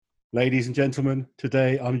Ladies and gentlemen,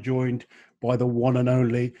 today I'm joined by the one and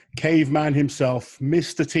only caveman himself,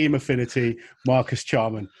 Mr. Team Affinity, Marcus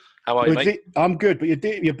Charman. How are you, mate? I'm good, but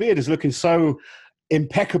your beard is looking so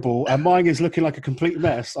impeccable and mine is looking like a complete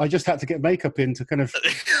mess. I just had to get makeup in to kind of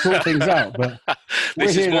sort things out. But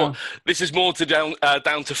this is more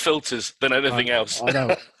down to filters than anything else. I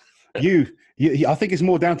know. I think it's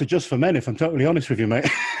more down to Just for Men, if I'm totally honest with you, mate.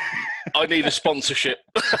 I need a sponsorship.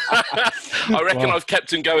 I reckon I've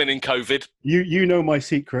kept him going in COVID. You know my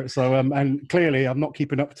secret, so and clearly I'm not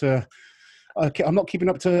keeping up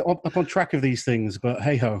on track of these things. But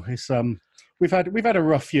hey ho, it's we've had a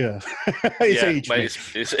rough year.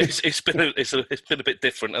 It's been a bit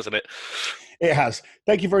different, hasn't it? It has.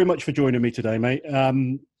 Thank you very much for joining me today, mate.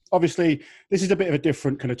 Obviously, this is a bit of a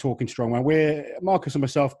different kind of talking strongman. Marcus and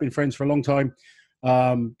myself been friends for a long time.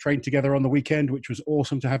 Trained together on the weekend, which was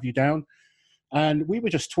awesome to have you down. And we were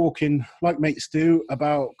just talking, like mates do,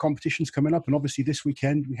 about competitions coming up. And obviously this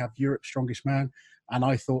weekend we have Europe's Strongest Man. And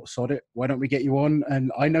I thought, sod it, why don't we get you on?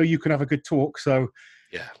 And I know you can have a good talk. So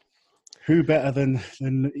yeah, who better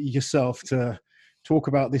than yourself to talk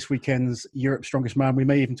about this weekend's Europe's Strongest Man? We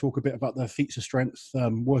may even talk a bit about the feats of strength.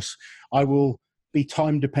 I will be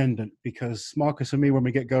time dependent because Marcus and me, when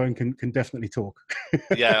we get going, can definitely talk.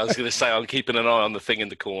 Yeah, I was going to say I'm keeping an eye on the thing in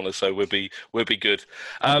the corner, so we'll be good.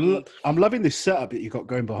 I'm loving this setup that you got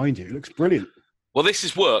going behind you. It looks brilliant. Well, this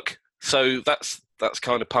is work, so that's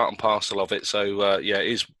kind of part and parcel of it. So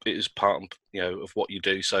it is part of what you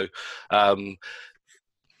do. So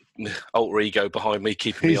alter ego behind me,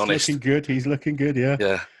 keeping me honest. He's looking good. Yeah.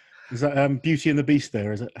 Yeah. Is that Beauty and the Beast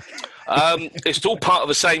there, is it? It's all part of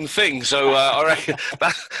the same thing. So I reckon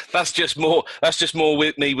that's just more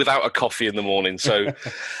with me without a coffee in the morning. So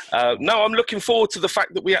no, I'm looking forward to the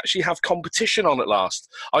fact that we actually have competition on at last.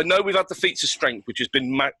 I know we've had the feats of strength, which has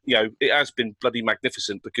been, it has been bloody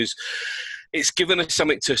magnificent because it's given us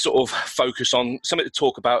something to sort of focus on, something to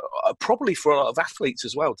talk about, probably for a lot of athletes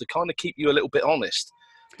as well, to kind of keep you a little bit honest.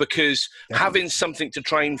 Because having something to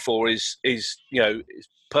train for is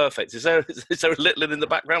perfect. Is there a little in the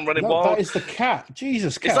background running wild? That is the cat.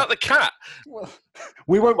 Jesus, cat. Is that the cat? Well,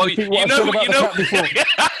 we won't repeat what I said about the cat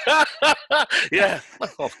before. Yeah,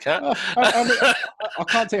 off cat. I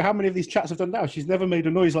can't tell you how many of these chats have done now. She's never made a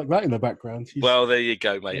noise like that in the background. Well, there you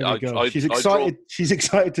go, mate. She's excited. She's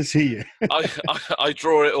excited to see you. I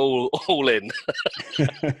draw it all in.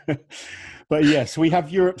 But yes, we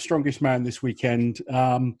have Europe's Strongest Man this weekend.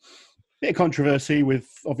 Bit of controversy with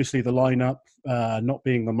obviously the lineup not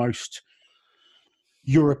being the most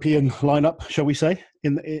European lineup, shall we say,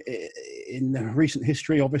 in recent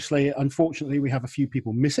history. Obviously, unfortunately, we have a few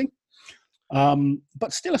people missing,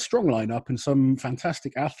 but still a strong lineup and some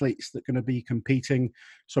fantastic athletes that are going to be competing.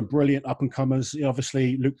 Some brilliant up and comers.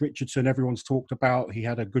 Obviously, Luke Richardson, everyone's talked about. He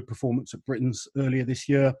had a good performance at Britain's earlier this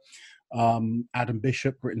year. Adam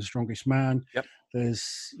Bishop, Britain's Strongest Man. Yep.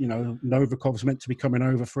 There's, Novikov's meant to be coming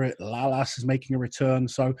over for it. Lalas is making a return.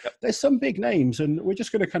 So There's some big names, and we're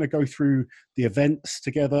just going to kind of go through the events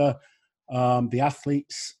together, the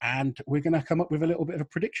athletes, and we're going to come up with a little bit of a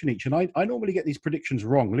prediction each. And I normally get these predictions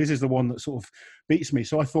wrong. Liz is the one that sort of beats me.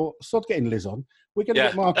 So I thought, sod getting Liz on. We're going to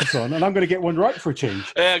get Marcus on, and I'm going to get one right for a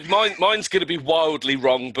change. Mine's going to be wildly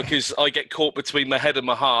wrong because I get caught between my head and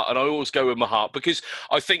my heart, and I always go with my heart because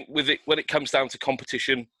I think when it comes down to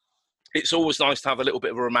competition, it's always nice to have a little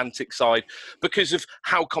bit of a romantic side because of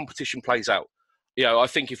how competition plays out. I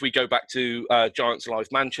think if we go back to Giants Live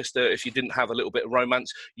Manchester, if you didn't have a little bit of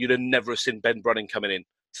romance, you'd have never seen Ben Brunning coming in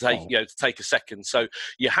to take a second. So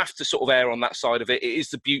you have to sort of err on that side of it. It is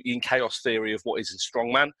the beauty and chaos theory of what is in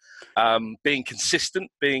strongman, being consistent,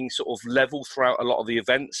 being sort of level throughout a lot of the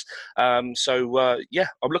events. I'm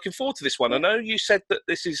looking forward to this one. I know you said that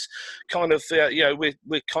this is kind of,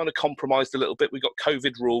 we're kind of compromised a little bit. We've got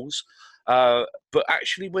COVID rules, but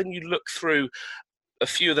actually when you look through a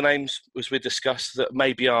few of the names, as we discussed, that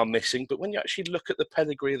maybe are missing, but when you actually look at the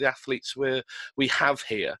pedigree of the athletes we have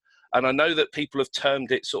here, and I know that people have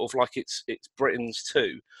termed it sort of like it's Britain's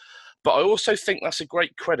too, but I also think that's a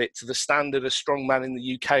great credit to the standard of strongman in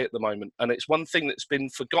the UK at the moment, and it's one thing that's been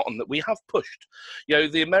forgotten that we have pushed.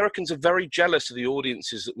 The Americans are very jealous of the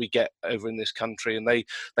audiences that we get over in this country, and they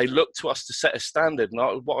look to us to set a standard.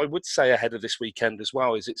 And what I would say ahead of this weekend as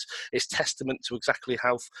well is it's testament to exactly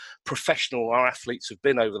how professional our athletes have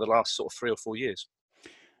been over the last sort of 3 or 4 years.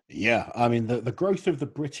 Yeah, I mean the growth of the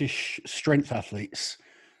British strength athletes.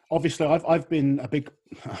 Obviously, I've been a big,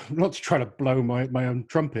 not to try to blow my own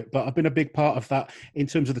trumpet, but I've been a big part of that in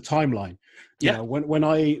terms of the timeline. When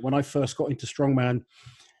I first got into strongman,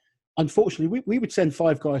 unfortunately, we would send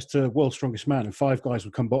 5 guys to World's Strongest Man, and 5 guys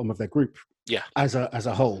would come bottom of their group. Yeah, as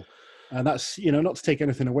a whole. And that's, not to take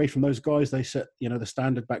anything away from those guys. They set, the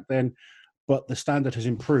standard back then, but the standard has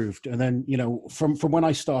improved. And then, from when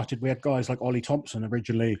I started, we had guys like Ollie Thompson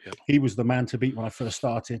originally. Yep. He was the man to beat when I first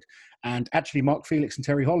started. And actually, Mark Felix and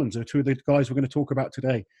Terry Hollands are two of the guys we're going to talk about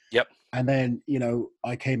today. Yep. And then,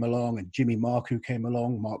 I came along, and Jimmy Marcoux came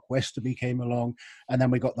along, Mark Westerby came along. And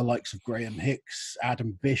then we got the likes of Graham Hicks,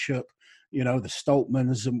 Adam Bishop, the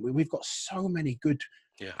Stoltmans. And we've got so many good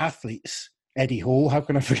athletes. Eddie Hall, how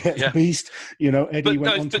can I forget the beast? Eddie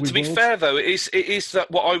went on to But to be fair, though, it is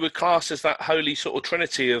that what I would class as that holy sort of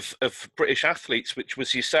trinity of British athletes, which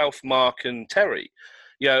was yourself, Mark, and Terry.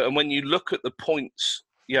 And when you look at the points,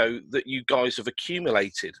 that you guys have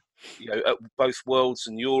accumulated, at both Worlds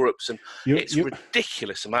and Europes, and it's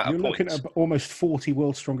ridiculous amount of points. You're looking at almost 40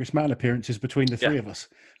 World's Strongest Man appearances between the three of us,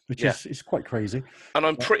 which is quite crazy. And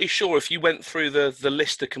I'm pretty sure if you went through the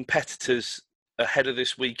list of competitors ahead of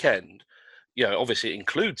this weekend, obviously it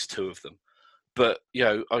includes two of them, but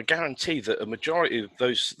I guarantee that a majority of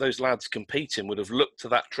those lads competing would have looked to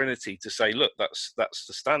that trinity to say, look, that's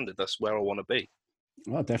the standard, that's where I want to be.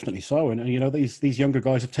 Well, definitely so. And these younger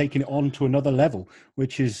guys have taken it on to another level,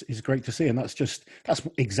 which is great to see. And that's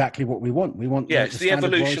exactly what we want. We want it's the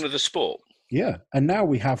evolution of the sport. Yeah. And now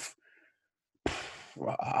we have,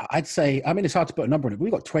 I'd say, it's hard to put a number on it, but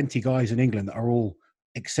we've got 20 guys in England that are all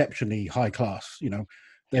exceptionally high class.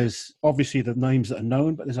 There's obviously the names that are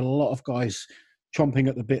known, but there's a lot of guys chomping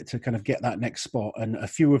at the bit to kind of get that next spot. And a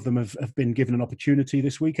few of them have been given an opportunity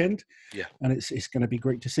this weekend. Yeah. And it's going to be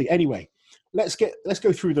great to see. Anyway, let's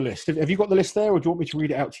go through the list. Have you got the list there, or do you want me to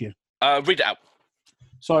read it out to you? Read it out.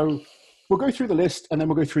 So we'll go through the list and then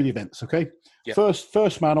we'll go through the events, okay? Yeah.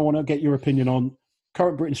 First man, I want to get your opinion on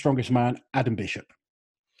current Britain's strongest man, Adam Bishop.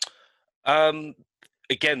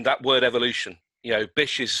 Again, that word evolution.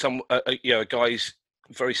 Bish is a guy's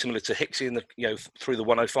very similar to Hicksy in the through the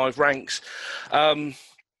 105 ranks.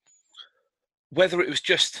 Whether it was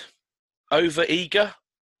just over eager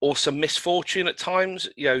or some misfortune at times,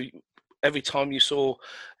 every time you saw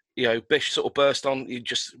Bish sort of burst on, you're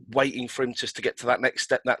just waiting for him just to get to that next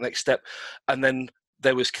step, and then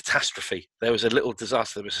there was catastrophe. There was a little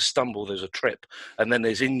disaster. There was a stumble. There was a trip, and then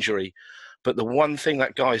there's injury. But the one thing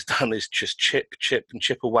that guy's done is just chip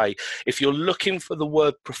away. If you're looking for the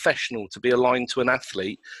word professional to be aligned to an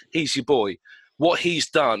athlete, he's your boy. What he's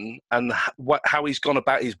done and how he's gone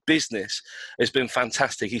about his business has been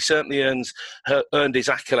fantastic. He certainly earned his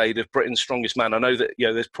accolade of Britain's strongest man. I know that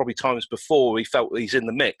there's probably times before he felt he's in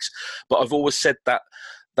the mix, but I've always said that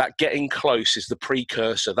getting close is the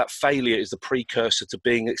precursor. That failure is the precursor to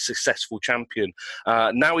being a successful champion.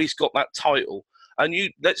 Now he's got that title. And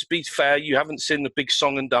let's be fair, you haven't seen the big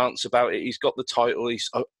song and dance about it. He's got the title.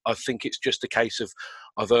 I think it's just a case of,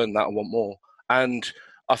 I've earned that, I want more. And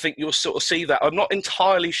I think you'll sort of see that. I'm not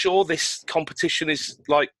entirely sure this competition is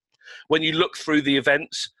like, when you look through the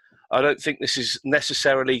events, I don't think this is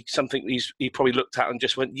necessarily something he probably looked at and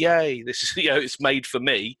just went, yay, this is, it's made for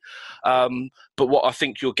me. But what I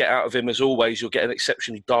think you'll get out of him, as always, you'll get an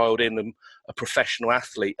exceptionally dialed in and a professional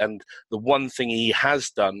athlete. And the one thing he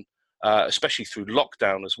has done, especially through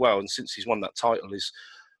lockdown as well, and since he's won that title, is,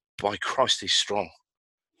 by Christ, he's strong.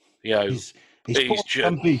 He's put on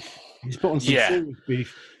some beef. He's put on some serious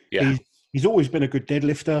beef. Yeah. He's always been a good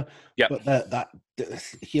deadlifter. Yeah. But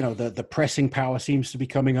the pressing power seems to be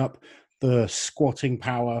coming up. The squatting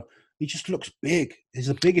power. He just looks big. He's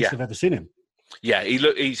the biggest I've ever seen him. Yeah,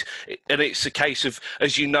 and it's a case of,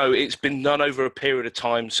 as you know, it's been done over a period of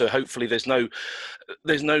time. So hopefully there's no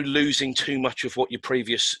losing too much of what your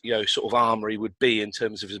previous, sort of armory would be in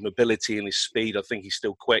terms of his mobility and his speed. I think he's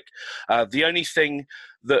still quick. The only thing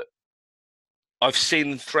that I've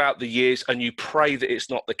seen throughout the years, and you pray that it's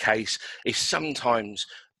not the case, is sometimes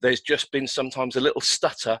there's just been a little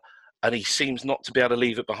stutter, and he seems not to be able to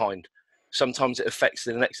leave it behind. Sometimes it affects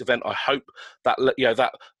the next event. I hope that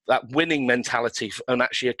that winning mentality and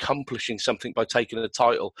actually accomplishing something by taking a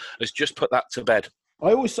title has just put that to bed.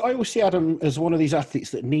 I always see Adam as one of these athletes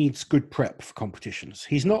that needs good prep for competitions.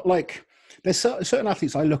 He's not like, there's certain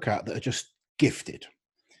athletes I look at that are just gifted,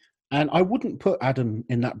 and I wouldn't put Adam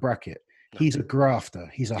in that bracket. No. He's a grafter.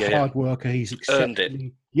 He's a hard worker. He's earned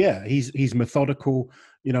it. Yeah, he's methodical.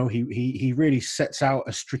 He really sets out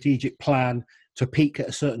a strategic plan to peak at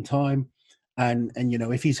a certain time. And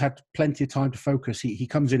if he's had plenty of time to focus, he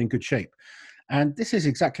comes in good shape. And this is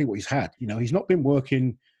exactly what he's had. He's not been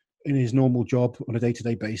working in his normal job on a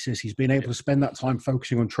day-to-day basis. He's been able to spend that time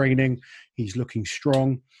focusing on training. He's looking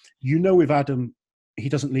strong. With Adam, he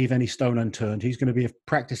doesn't leave any stone unturned. He's going to be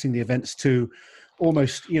practicing the events to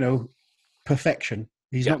almost, perfection.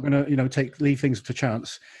 He's not going to, leave things to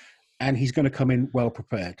chance. and he's going to come in well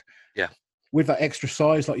prepared. Yeah. With that extra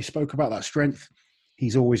size, like you spoke about, that strength,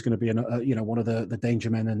 he's always going to be one of the danger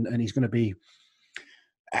men, and he's going to be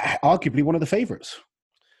arguably one of the favourites.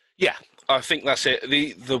 Yeah, I think that's it.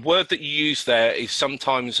 The word that you use there is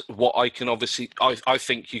sometimes what I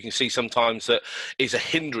think you can see sometimes that is a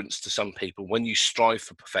hindrance to some people when you strive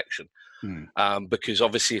for perfection. Because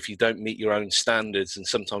obviously if you don't meet your own standards, and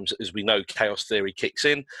sometimes, as we know, chaos theory kicks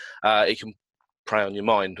in, it can prey on your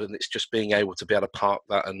mind, and it's just being able to be able to park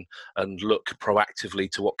that and look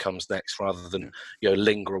proactively to what comes next rather than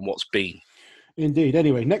linger on what's been. Indeed.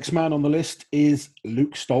 Anyway, next man on the list is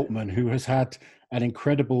Luke Stoltman, who has had an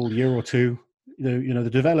incredible year or two. The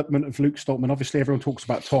development of Luke Stoltman, obviously everyone talks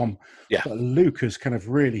about Tom, but Luke has kind of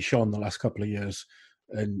really shone the last couple of years,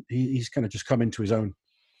 and he's kind of just come into his own.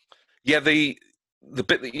 Yeah, the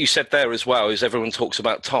bit that you said there as well is everyone talks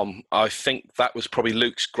about Tom. I think that was probably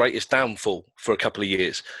Luke's greatest downfall for a couple of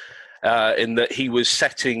years, in that he was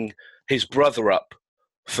setting his brother up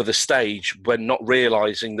for the stage when not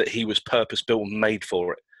realising that he was purpose-built and made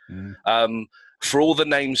for it. For all the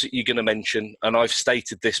names that you're going to mention, and I've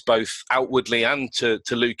stated this both outwardly and to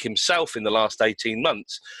Luke himself in the last 18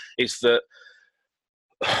 months, is that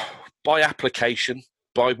by application,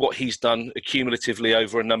 by what he's done accumulatively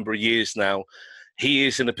over a number of years now, he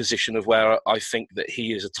is in a position of where I think that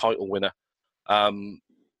he is a title winner.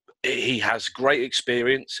 He has great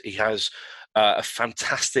experience. He has a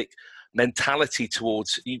fantastic mentality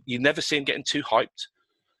towards, you never see him getting too hyped.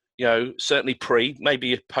 Certainly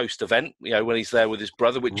maybe a post-event, when he's there with his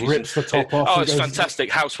brother, which rips the top off. Oh, it's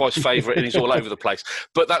fantastic. Housewife's favourite, and he's all over the place.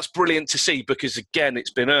 But that's brilliant to see because, again,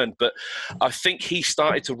 it's been earned. But I think he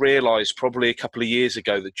started to realise probably a couple of years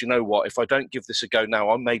ago that, you know what, if I don't give this a go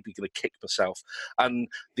now, I'm maybe going to kick myself. And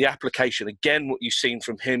the application, again, what you've seen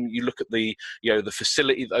from him, you look at the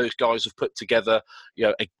facility that those guys have put together,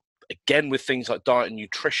 again, with things like diet and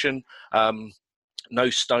nutrition,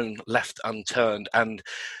 no stone left unturned. And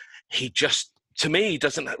he just, to me,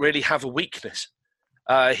 doesn't really have a weakness.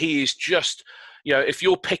 He is just, if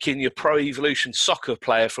you're picking your Pro Evolution soccer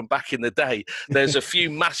player from back in the day, there's a few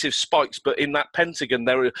massive spikes, but in that pentagon,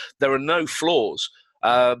 there are no flaws.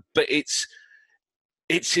 But it's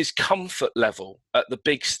his comfort level at the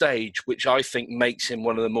big stage, which I think makes him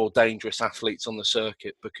one of the more dangerous athletes on the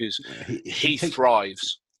circuit because he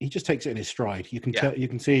thrives. He just takes it in his stride. You can tell, you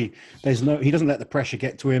can see he doesn't let the pressure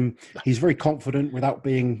get to him. He's very confident without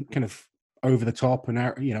being kind of over the top and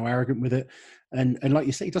arrogant with it. And like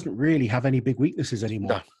you say, he doesn't really have any big weaknesses anymore.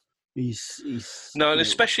 No. He's no, and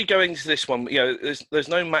especially going to this one, there's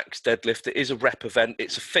no max deadlift. It is a rep event.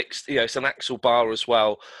 It's a fixed, it's an axle bar as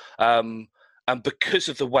well. And because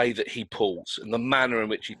of the way that he pulls and the manner in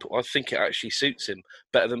which he pulls, I think it actually suits him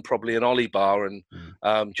better than probably an ollie bar. And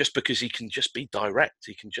just because he can just be direct,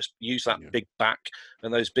 he can just use that big back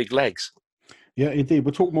and those big legs. Yeah, indeed.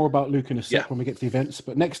 We'll talk more about Luke in a sec when we get to the events.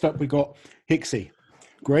 But next up, we got Hicksy.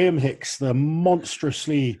 Graham Hicks, the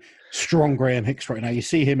monstrously strong Graham Hicks right now. You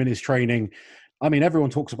see him in his training. I mean,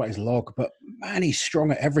 everyone talks about his log, but man, he's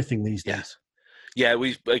strong at everything these days. Yeah,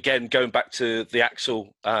 again, going back to the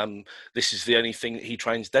axle, this is the only thing that he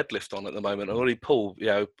trains deadlift on at the moment. I already pulled,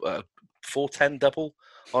 410 double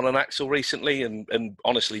on an axle recently and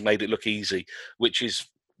honestly made it look easy, which is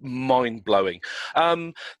mind-blowing.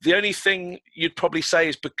 The only thing you'd probably say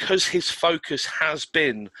is because his focus has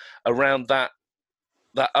been around that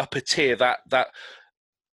upper tier, that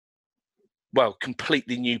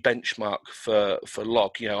completely new benchmark for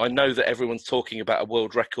log. I know that everyone's talking about a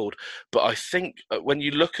world record, but I think when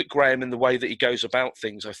you look at Graham in the way that he goes about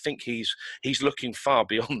things, I think he's looking far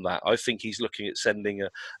beyond that. I think he's looking at sending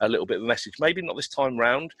a little bit of a message. Maybe not this time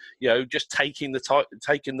round. Just taking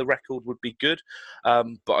the record would be good.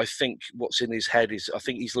 But I think what's in his head is I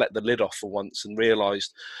think he's let the lid off for once and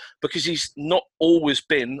realised, because he's not always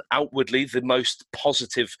been outwardly the most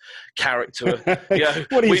positive character.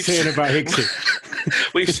 What are you saying about Hicksy?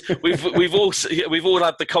 we've all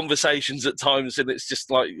had the conversations at times, and it's just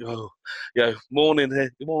like, morning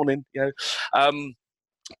here, good morning,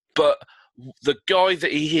 but the guy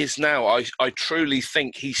that he is now, I truly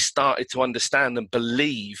think he started to understand and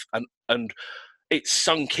believe, and it's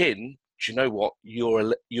sunk in. Do you know what?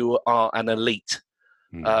 You are an elite,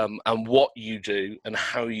 and what you do and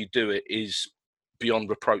how you do it is beyond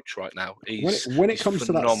reproach right now. When it comes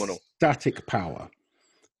phenomenal. To that static power,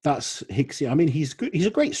 that's Hicksy. I mean, he's good. He's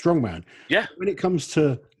a great strongman. Yeah. When it comes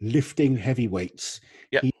to lifting heavy weights,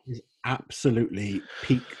 he is absolutely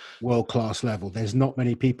peak world-class level. There's not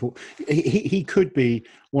many people. He could be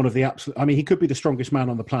one of the absolute. I mean, he could be the strongest man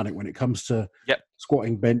on the planet when it comes to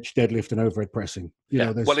squatting, bench, deadlift, and overhead pressing.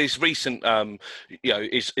 Well, his recent,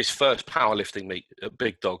 his first powerlifting meet at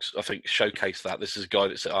Big Dogs, I think, showcased that. This is a guy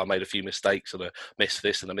that said, I made a few mistakes and I missed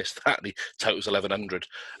this and I missed that, and he totals 1100.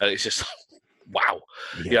 And it's just, wow.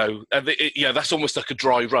 That's almost like a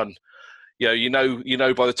dry run. By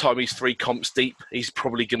the time he's 3 comps deep, he's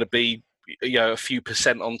probably going to be, a few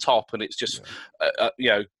 % on top, and it's just,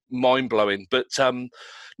 mind blowing. But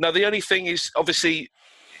no, the only thing is, obviously,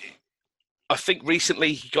 I think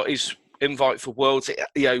recently he got his invite for Worlds.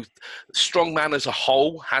 Strongman as a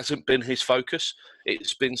whole hasn't been his focus.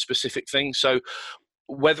 It's been specific things. So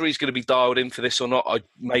whether he's going to be dialed in for this or not, I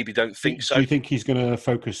maybe don't think so. Do you think he's going to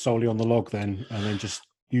focus solely on the log then, and then just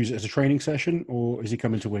use it as a training session, or is he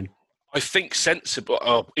coming to win? I think sensible.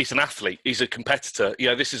 Oh, he's an athlete. He's a competitor.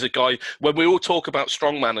 This is a guy. When we all talk about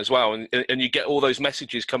strongman as well, and you get all those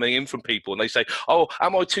messages coming in from people, and they say, "Oh,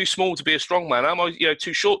 am I too small to be a strongman? Am I,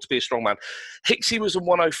 too short to be a strongman?" Hicksy was a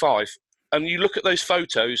 105, and you look at those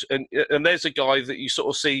photos, and there's a guy that you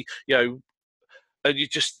sort of see, and you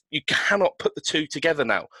cannot put the two together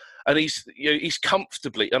now. And he's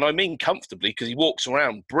comfortably, and I mean comfortably, because he walks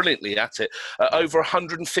around brilliantly at it, over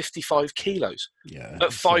 155 kilos. Yeah,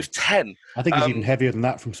 at 5'10". I think he's even heavier than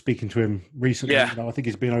that from speaking to him recently. Yeah. I think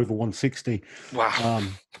he's been over 160. Wow.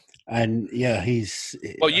 And yeah, he's.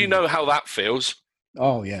 Well, you know how that feels.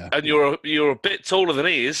 Oh yeah. And you're a bit taller than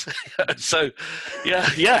he is, so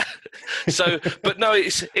yeah. So, but no,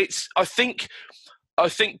 it's. I think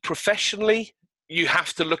professionally, you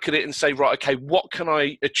have to look at it and say, right, okay, what can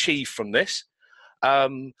I achieve from this?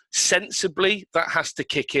 Sensibly, that has to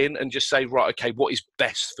kick in and just say, right, okay, what is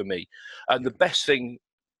best for me? And the best thing,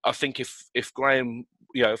 I think, if Graham,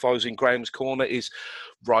 if I was in Graham's corner, is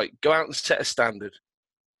right, go out and set a standard,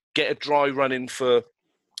 get a dry run in for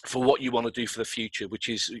what you want to do for the future, which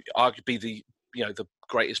is arguably the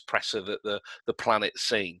greatest presser that the planet's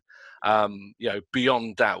seen,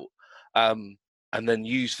 beyond doubt. And then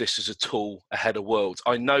use this as a tool ahead of Worlds.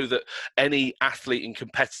 I know that any athlete and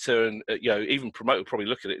competitor and even promoter probably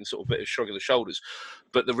look at it and sort of a bit of shrug of the shoulders.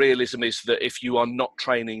 But the realism is that if you are not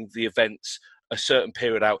training the events a certain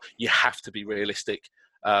period out, you have to be realistic.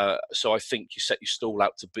 So I think you set your stall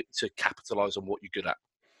out to capitalise on what you're good at.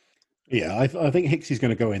 Yeah, I think Hicksy's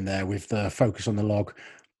going to go in there with the focus on the log.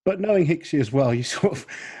 But knowing Hicksy as well, you sort of,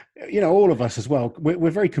 all of us as well,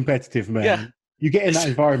 we're very competitive, man. Yeah. You get in that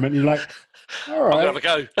environment, you're like, all right, I'll have a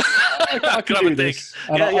go. I can do this.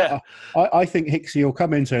 I think Hicksy will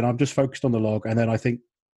come into it, and I'm just focused on the log, and then I think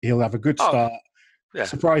he'll have a good start,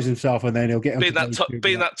 surprise himself, and then he'll get be in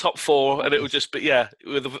that top 4, and it will just be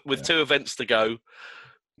with 2 events to go.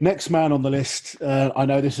 Next man on the list, I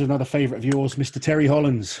know this is another favourite of yours, Mr. Terry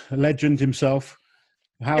Hollands, a legend himself.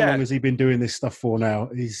 How long has he been doing this stuff for now?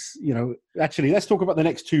 He's, actually, let's talk about the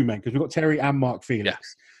next 2 men, because we've got Terry and Mark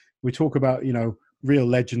Felix. Yeah. We talk about, real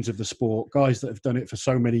legends of the sport, guys that have done it for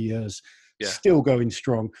so many years, still going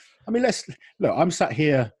strong. I mean, look, I'm sat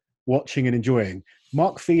here watching and enjoying.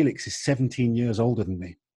 Mark Felix is 17 years older than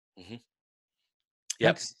me. Mm-hmm. Yep.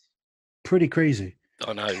 That's pretty crazy.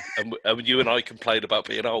 I know. And you and I complain about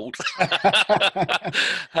being old. The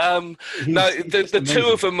 2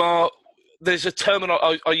 of them are, there's a term, and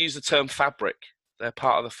I use the term fabric. They're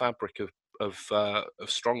part of the fabric of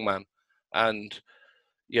strongman. And,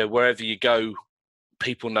 wherever you go,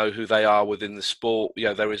 people know who they are within the sport.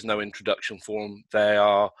 There is no introduction for them. They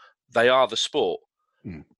are the sport.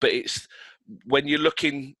 But it's when you're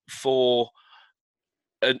looking for,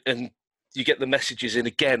 and you get the messages in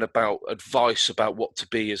again about advice about what to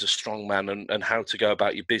be as a strongman and how to go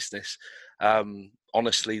about your business.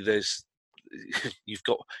 Honestly, you've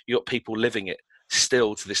got people living it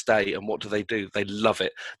still to this day. And what do? They love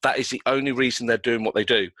it. That is the only reason they're doing what they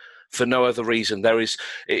do. For no other reason.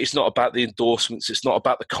 It's not about the endorsements. It's not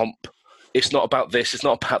about the comp. It's not about this. It's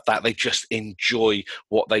not about that. They just enjoy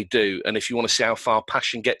what they do. And if you want to see how far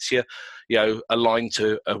passion gets you, aligned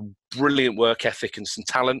to a brilliant work ethic and some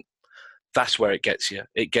talent, that's where it gets you.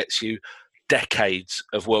 It gets you decades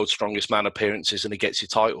of World's Strongest Man appearances, and it gets you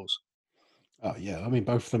titles. Oh yeah, I mean,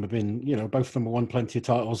 both of them have been, both of them have won plenty of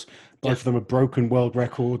titles. Both of them have broken world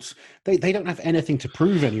records. They don't have anything to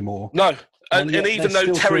prove anymore. No. And even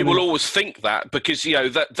though Terry will always think that, because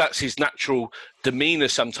that's his natural demeanour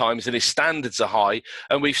sometimes, and his standards are high,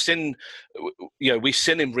 and we've seen him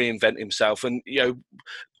reinvent himself, and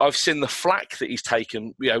I've seen the flack that he's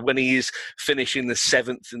taken, when he is finishing the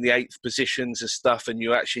 7th and the 8th positions and stuff, and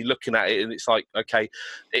you're actually looking at it, and it's like, okay,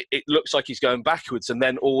 it looks like he's going backwards, and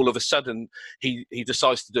then all of a sudden he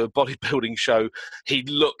decides to do a bodybuilding show. He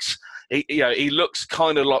looks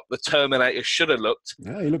kind of like the Terminator should have looked.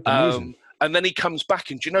 Yeah, he looked amazing. And then he comes back,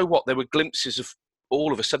 and do you know what? There were glimpses of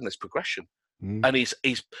all of a sudden there's progression. And he's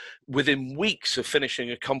within weeks of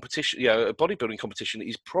finishing a competition, a bodybuilding competition,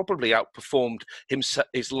 he's probably outperformed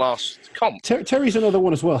his last comp. Terry's another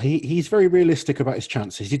one as well. He's very realistic about his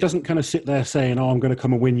chances. He doesn't kind of sit there saying, "Oh, I'm going to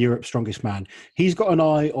come and win Europe's Strongest Man." He's got an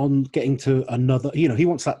eye on getting to another. He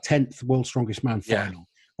wants that 10th World's Strongest Man final. Yeah.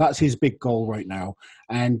 That's his big goal right now.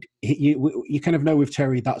 And you kind of know with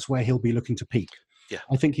Terry, that's where he'll be looking to peak. Yeah.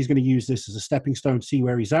 I think he's going to use this as a stepping stone, see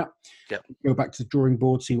where he's at, go back to the drawing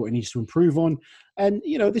board, see what he needs to improve on. And,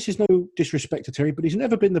 this is no disrespect to Terry, but he's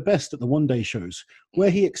never been the best at the one-day shows. Where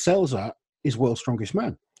he excels at is World's Strongest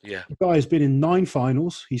Man. Yeah. The guy has been in 9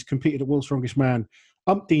 finals. He's competed at World's Strongest Man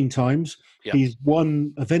umpteen times. Yeah. He's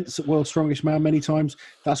won events at World's Strongest Man many times.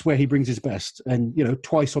 That's where he brings his best. And,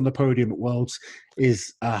 twice on the podium at Worlds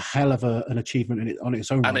is a hell of an achievement on its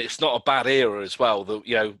own. And it's not a bad era as well.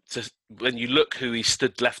 When you look who he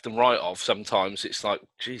stood left and right of, sometimes it's like,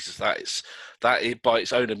 Jesus, that is by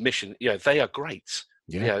its own admission, they are great.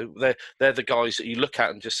 Yeah. They're the guys that you look at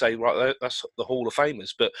and just say, right, that's the Hall of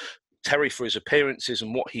Famers. But Terry, for his appearances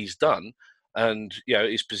and what he's done, and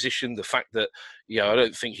his position, the fact that I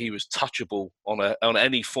don't think he was touchable on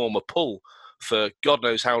any form of pull for God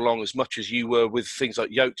knows how long, as much as you were with things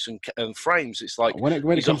like yokes and frames. It's like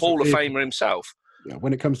he's a Hall of Famer himself. Yeah,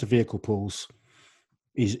 when it comes to vehicle pulls,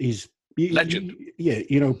 he's legend.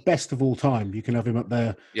 Best of all time. You can have him up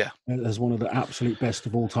there. Yeah, as one of the absolute best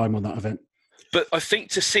of all time on that event. But I think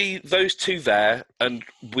to see those two there, and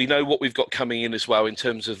we know what we've got coming in as well in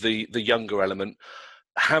terms of the younger element.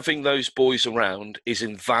 Having those boys around is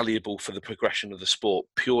invaluable for the progression of the sport,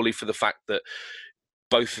 purely for the fact that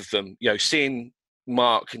both of them, seeing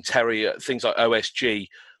Mark and Terry at things like OSG,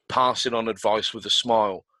 passing on advice with a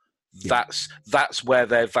smile, that's where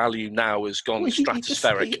their value now has gone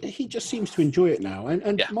stratospheric. He just seems to enjoy it now.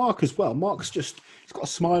 And Mark as well. Mark's he's got a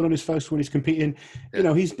smile on his face when he's competing.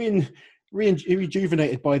 Yeah. He's been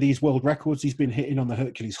rejuvenated by these world records. He's been hitting on the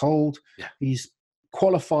Hercules hold. Yeah. He's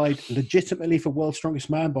qualified legitimately for World's Strongest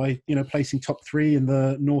Man by placing top 3 in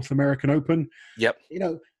the North American Open. Yep.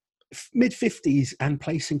 Mid-50s and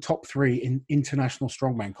placing top 3 in international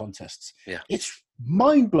strongman contests. Yeah. It's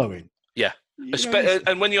mind-blowing. Yeah.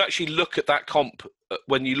 And when you actually look at that comp,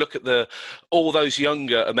 when you look at all those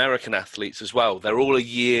younger American athletes as well, they're all a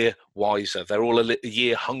year wiser. They're all a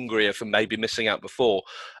year hungrier for maybe missing out before.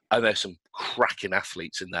 And there's some cracking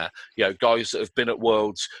athletes in there. Guys that have been at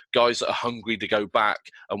Worlds, guys that are hungry to go back,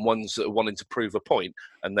 and ones that are wanting to prove a point.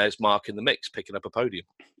 And there's Mark in the mix, picking up a podium.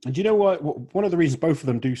 And do you know what? One of the reasons both of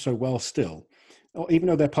them do so well still, even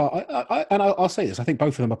though they're I'll say this, I think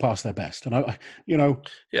both of them are past their best. And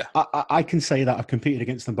I can say that I've competed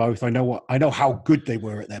against them both. I know how good they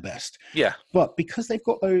were at their best. Yeah. But because they've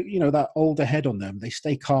got that older head on them, they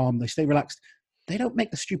stay calm, they stay relaxed. They don't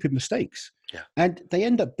make the stupid mistakes. Yeah. And they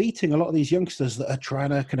end up beating a lot of these youngsters that are trying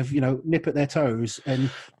to kind of, nip at their toes, and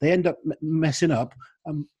they end up messing up.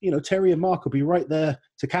 Terry and Mark will be right there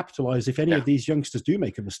to capitalize if any of these youngsters do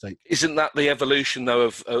make a mistake. Isn't that the evolution, though,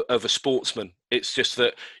 of a sportsman? It's just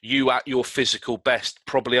that you at your physical best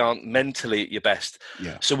probably aren't mentally at your best.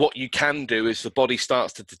 Yeah. So what you can do is the body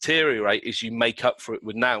starts to deteriorate is you make up for it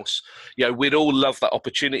with nous. We'd all love that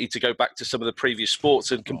opportunity to go back to some of the previous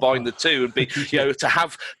sports and combine the two and be, to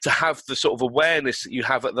have the sort of awareness that you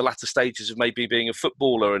have at the latter stages of maybe being a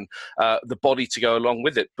footballer and the body to go along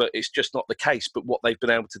with it. But it's just not the case. But what they've been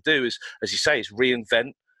able to do is, as you say, is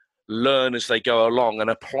reinvent, learn as they go along and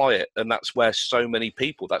apply it. And that's where so many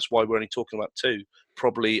people, that's why we're only talking about 2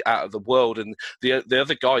 probably out of the world. And the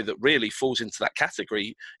other guy that really falls into that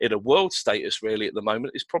category in a world status really at the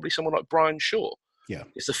moment is probably someone like Brian Shaw. Yeah.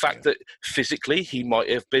 It's the fact that physically he might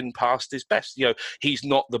have been past his best. He's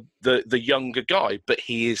not the younger guy, but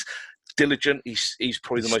he is diligent. He's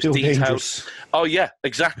probably the most detailed. Dangerous. Oh yeah,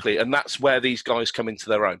 exactly. And that's where these guys come into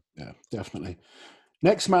their own. Yeah, definitely.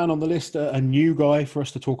 Next man on the list, a new guy for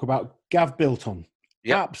us to talk about, Gav Bilton.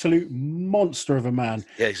 Yep. Absolute monster of a man.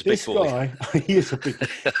 Yeah, he's a big boy. This guy, he is a big.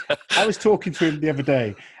 I was talking to him the other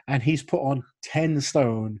day, and he's put on 10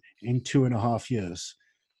 stone in 2.5 years.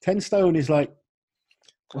 10 stone is like,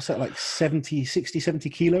 what's that, like 70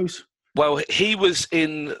 kilos? Well, he was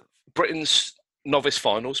in Britain's novice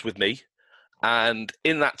finals with me. And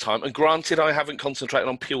in that time, and granted, I haven't concentrated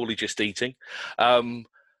on purely just eating,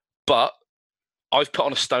 but I've put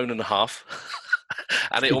on 1.5 stone.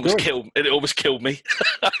 And it almost killed me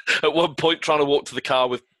at one point trying to walk to the car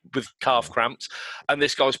with calf cramps. And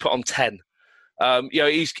this guy's put on 10.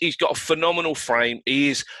 He's got a phenomenal frame. He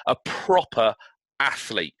is a proper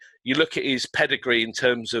athlete. You look at his pedigree in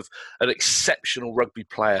terms of an exceptional rugby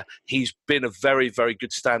player. He's been a very, very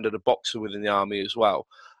good standard of boxer within the army as well.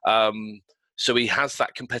 So he has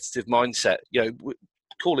that competitive mindset.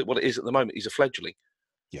 Call it what it is at the moment. He's a fledgling.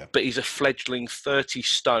 Yeah. But he's a fledgling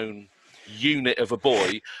 30-stone unit of a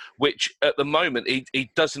boy, which at the moment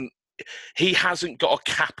he hasn't got a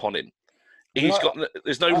cap on him.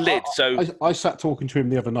 There's no lid. So I sat talking to him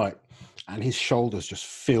the other night, and his shoulders just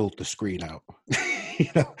filled the screen out.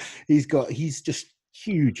 He's just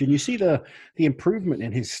huge, and you see the improvement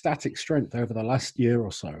in his static strength over the last year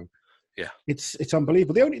or so. Yeah, it's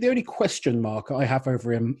unbelievable. The only question mark I have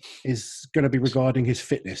over him is going to be regarding his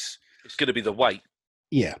fitness. It's going to be the weight.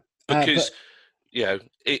 Yeah, because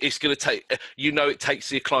it's going to take. It takes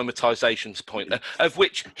the acclimatization point, of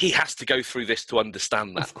which he has to go through this to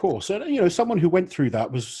understand that. Of course, and someone who went through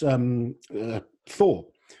that was Thor.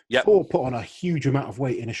 Yep. Thor put on a huge amount of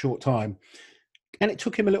weight in a short time, and it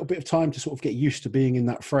took him a little bit of time to sort of get used to being in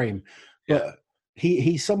that frame. But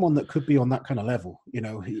he's someone that could be on that kind of level.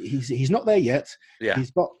 He's not there yet. Yeah.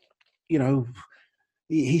 He's got,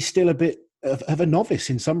 he's still a bit of a novice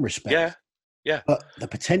in some respects. Yeah. Yeah. But the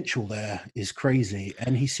potential there is crazy,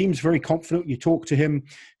 and he seems very confident. You talk to him,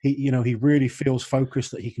 he really feels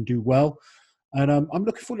focused that he can do well. And I'm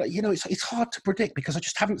looking forward to, it's hard to predict because I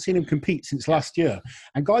just haven't seen him compete since last year.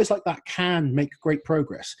 And guys like that can make great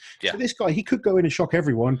progress. Yeah. So this guy, he could go in and shock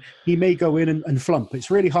everyone. He may go in and flump. It's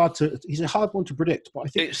really he's a hard one to predict. But I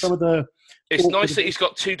think it's nice that he's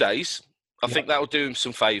got 2 days. I think that will do him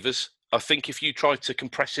some favours. I think if you try to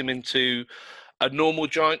compress him into a normal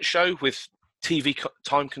giant show with TV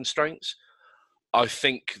time constraints, I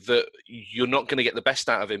think that you're not going to get the best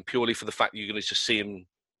out of him purely for the fact that you're going to just see him,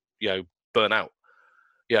 burn out.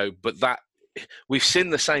 But that we've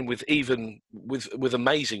seen the same with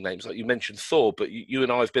amazing names like you mentioned Thor, but you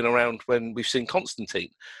and I have been around when we've seen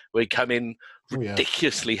Constantine, where he came in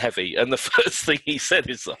ridiculously heavy, and the first thing he said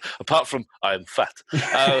is, apart from "I am fat," he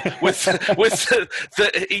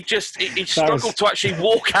struggled to actually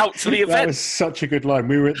walk out to the event. That was such a good line.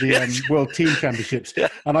 We were at the World Team Championships,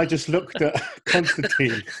 and I just looked at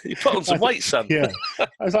Constantine. You put on some weight, son. Yeah, I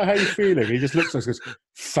was like, "How are you feeling?" He just looks at us and goes,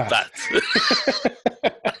 "Fat."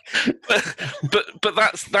 but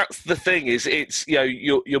that's the thing, is it's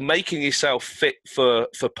you're making yourself fit for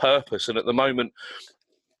purpose, and at the moment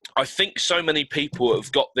I think so many people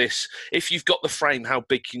have got this. If you've got the frame, how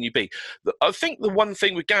big can you be? I think the one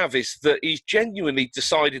thing with Gav is that he's genuinely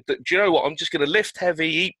decided that, do you know what, I'm just going to lift heavy,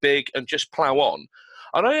 eat big, and just plow on.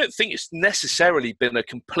 And I don't think it's necessarily been a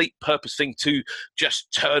complete purpose thing to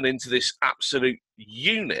just turn into this absolute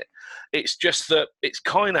unit. It's just that it's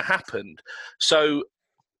kind of happened. So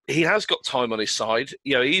he has got time on his side.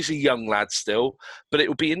 He's a young lad still, but it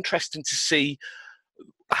will be interesting to see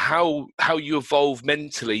how you evolve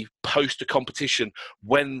mentally post a competition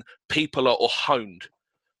when people are honed.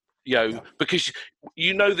 Because that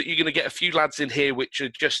you're going to get a few lads in here which are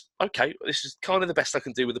just, okay, this is kind of the best I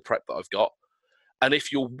can do with the prep that I've got. And if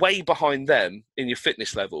you're way behind them in your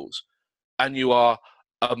fitness levels and you are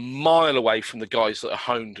a mile away from the guys that are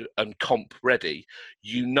honed and comp ready,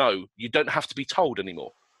 you don't have to be told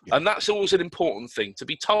anymore. Yeah. And that's always an important thing. To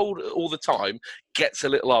be told all the time gets a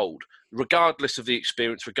little old, regardless of the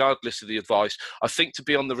experience, regardless of the advice. I think to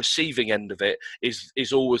be on the receiving end of it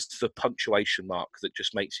is always the punctuation mark that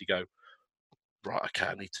just makes you go, right, okay,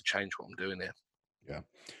 I need to change what I'm doing here. Yeah.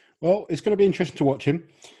 Well, it's going to be interesting to watch him.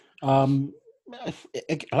 Like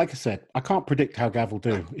I said, I can't predict how Gav will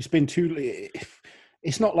do.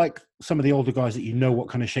 It's not like some of the older guys that what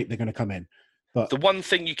kind of shape they're going to come in. But the one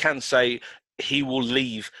thing you can say, he will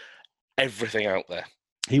leave everything out there.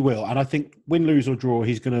 He will. And I think win, lose or draw,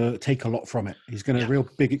 he's going to take a lot from it. He's going to real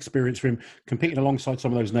big experience for him. Competing alongside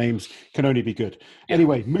some of those names can only be good. Yeah.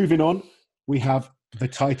 Anyway, moving on, we have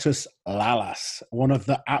Vitalijs Lalas, one of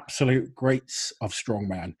the absolute greats of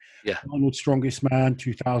strongman. Yeah. Arnold's Strongest Man,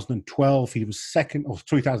 2012. He was second, or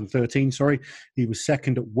 2013, sorry. He was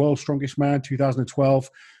second at World Strongest Man, 2012,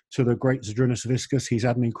 to the great Zydrunas Savickas. He's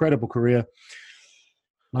had an incredible career.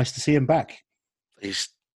 Nice to see him back. If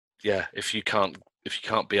you can't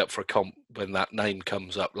be up for a comp when that name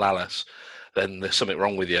comes up, Lalas, then there's something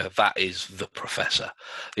wrong with you. That is the professor.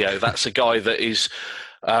 That's a guy that is,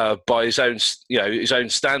 by his own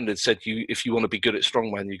standards, said if you want to be good at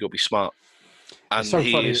strongman, you've got to be smart. And so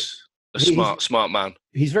he is a smart man.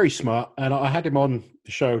 He's very smart, and I had him on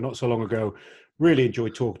the show not so long ago. Really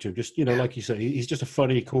enjoyed talking to him. Just like you say, he's just a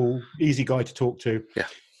funny, cool, easy guy to talk to. Yeah.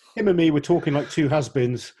 Him and me were talking like two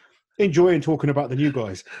has-beens, enjoying talking about the new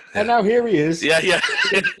guys. And now here he is. Yeah.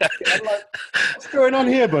 I'm like, what's going on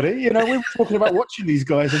here, buddy? We were talking about watching these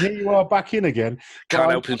guys, and here you are back in again. Can't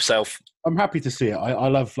help himself. I'm happy to see it. I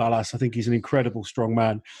love Lalas. I think he's an incredible strong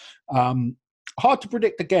man. hard to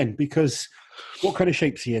predict again, because what kind of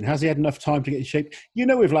shape's he in? Has he had enough time to get in shape?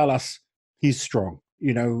 With Lalas, he's strong.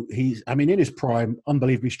 In his prime,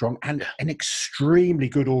 unbelievably strong and an extremely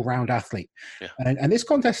good all-round athlete. Yeah. And this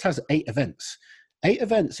contest has 8 events. 8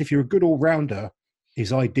 events, if you're a good all-rounder,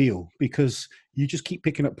 is ideal, because you just keep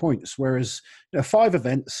picking up points. Whereas 5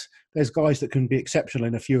 events, there's guys that can be exceptional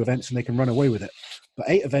in a few events and they can run away with it. But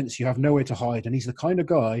 8 events, you have nowhere to hide. And he's the kind of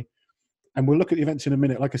guy, and we'll look at the events in a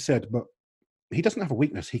minute, like I said, but he doesn't have a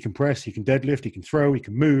weakness. He can press, he can deadlift, he can throw, he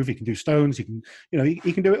can move, he can do stones, he can,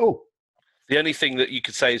 he can do it all. The only thing that you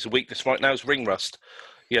could say is a weakness right now is ring rust.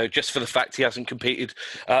 Just for the fact he hasn't competed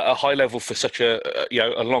at a high level for such a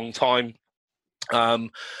long time. And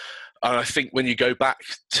I think when you go back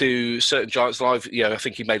to certain Giants Live, I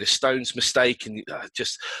think he made a stones mistake, and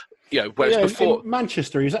whereas before in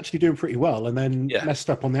Manchester, he was actually doing pretty well, and then messed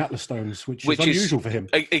up on the Atlas stones, which is unusual for him.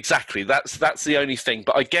 Exactly, that's the only thing.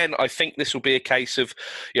 But again, I think this will be a case of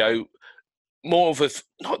more of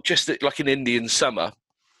not just like an Indian summer.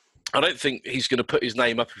 I don't think he's going to put his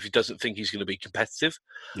name up if he doesn't think he's going to be competitive.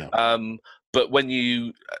 Yeah. But when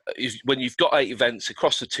you've got 8 events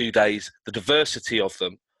across the 2 days, the diversity of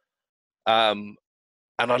them, and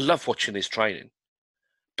I love watching his training,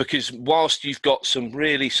 because whilst you've got some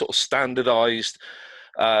really sort of standardised,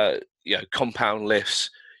 compound lifts,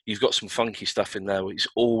 you've got some funky stuff in there. He's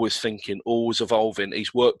always thinking, always evolving.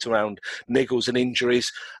 He's worked around niggles and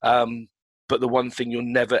injuries, but the one thing you're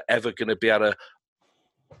never ever going to be able to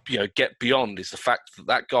get beyond is the fact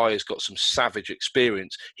that guy has got some savage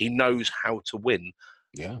experience. He knows how to win,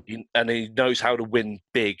 and he knows how to win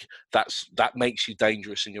big. That makes you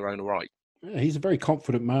dangerous in your own right. Yeah, he's a very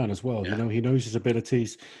confident man as well. Yeah. He knows his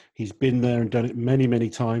abilities. He's been there and done it many, many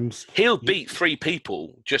times. He'll beat 3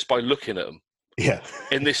 people just by looking at them. Yeah,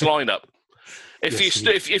 in this lineup. If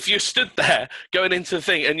you stood there going into the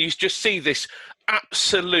thing and you just see this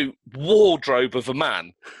absolute wardrobe of a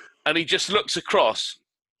man, and he just looks across.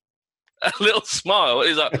 A little smile.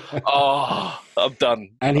 He's like, "Oh, I'm done."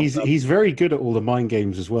 And he's very good at all the mind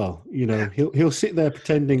games as well. He'll sit there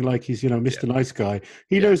pretending like he's Mr. Nice Guy.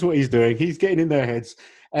 He knows what he's doing. He's getting in their heads,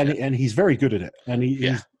 and he's very good at it. And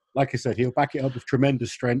he's, like I said, he'll back it up with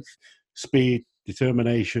tremendous strength, speed,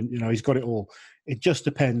 determination. He's got it all. It just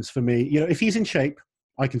depends for me. If he's in shape,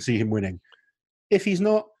 I can see him winning. If he's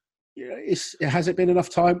not, has it been enough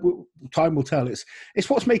time? Time will tell. It's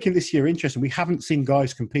what's making this year interesting. We haven't seen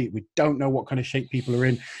guys compete. We don't know what kind of shape people are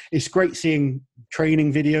in. It's great seeing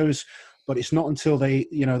training videos, but it's not until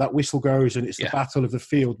that whistle goes and it's the battle of the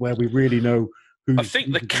field where we really know who. I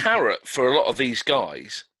think the carrot for a lot of these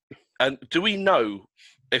guys, and do we know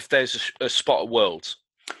if there's a spot at Worlds?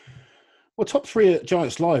 Well, top 3 at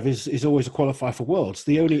Giants Live is always a qualifier for Worlds.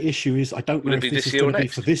 The only issue is I don't know if this is going to be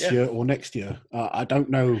for this year or next year. I don't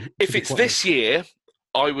know. If it's this year,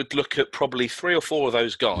 I would look at probably 3 or 4 of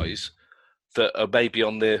those guys that are maybe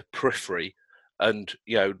on the periphery, and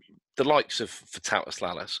the likes of Vitautas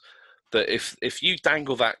Lalas. That if you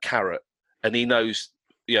dangle that carrot and he knows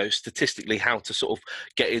statistically how to sort of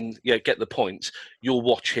get in, get the points, you'll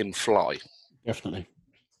watch him fly. Definitely.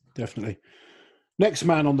 Next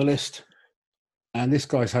man on the list. And this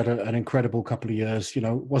guy's had an incredible couple of years.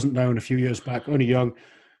 Wasn't known a few years back, only young.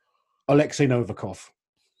 Alexei Novikov.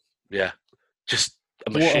 Yeah, just a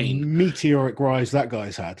machine. What a meteoric rise that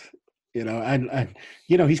guy's had. And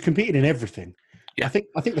he's competed in everything. Yeah. I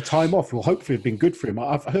think the time off will hopefully have been good for him.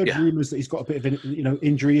 I've heard rumours that he's got a bit of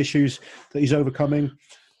injury issues that he's overcoming.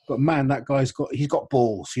 But man, that guy's got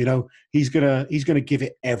balls. He's gonna give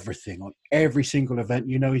it everything on every single event.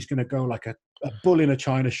 He's gonna go like a bull in a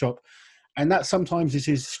china shop. And that sometimes is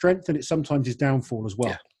his strength, and it's sometimes his downfall as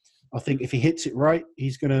well. Yeah. I think if he hits it right,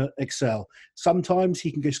 he's going to excel. Sometimes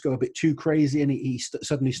he can just go a bit too crazy and he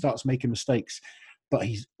suddenly starts making mistakes, but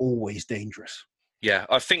he's always dangerous. Yeah,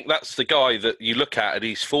 I think that's the guy that you look at and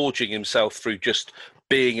he's forging himself through just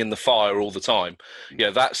being in the fire all the time.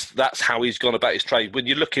 That's how he's gone about his trade. When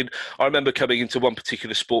you're looking, I remember coming into one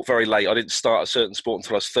particular sport very late. I didn't start a certain sport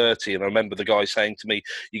until I was 30, and I remember the guy saying to me,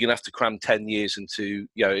 "You're going to have to cram 10 years into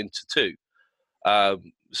 2."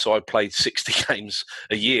 So I played 60 games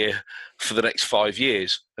a year for the next 5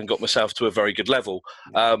 years and got myself to a very good level.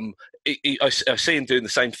 I see him doing the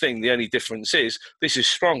same thing. The only difference is this is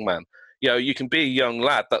strongman. You can be a young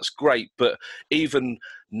lad, that's great, but even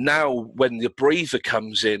now when the breather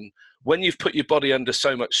comes in, when you've put your body under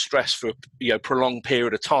so much stress for a prolonged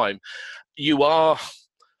period of time, you are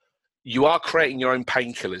creating your own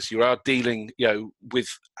painkillers. You are dealing with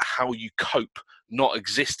how you cope, not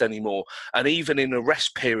exist anymore. And even in a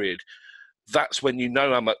rest period, that's when you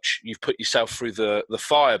know how much you've put yourself through the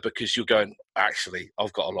fire, because you're going, actually,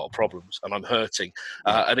 I've got a lot of problems and I'm hurting.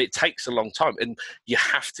 And it takes a long time, and you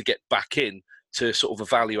have to get back in to sort of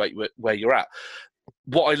evaluate where you're at.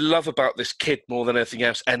 What I love about this kid more than anything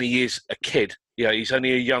else, and he is a kid, he's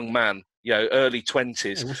only a young man, early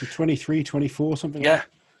 20s. What's he, 23, 24, something Yeah.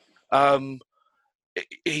 like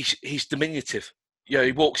that? He's diminutive.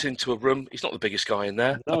 He walks into a room. He's not the biggest guy in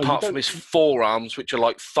there, No, apart from his forearms, which are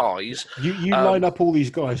like thighs. You line up all these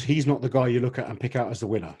guys. He's not the guy you look at and pick out as the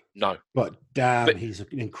winner. No. But damn, he's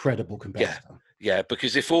an incredible competitor. Yeah,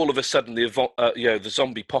 because if all of a sudden the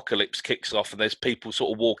zombie apocalypse kicks off and there's people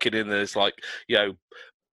sort of walking in and there's like,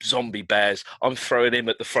 zombie bears, I'm throwing him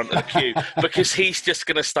at the front of the queue because he's just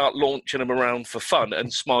going to start launching them around for fun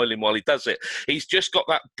and smiling while he does it. He's just got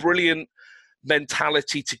that brilliant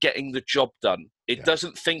mentality to getting the job done. It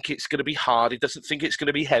doesn't think it's going to be hard. It doesn't think it's going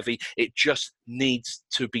to be heavy. It just needs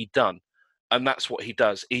to be done. And that's what he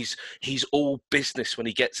does. He's all business when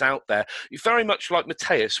he gets out there. Very much like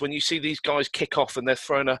Matthias, when you see these guys kick off and they're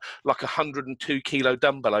throwing a 102 kilo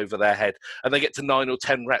dumbbell over their head and they get to 9 or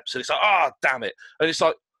 10 reps and it's like, damn it. And it's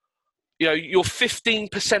like, you're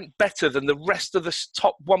 15% better than the rest of the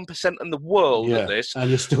top 1% in the world at this,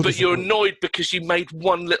 but you're annoyed because you made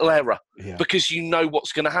one little error, because you know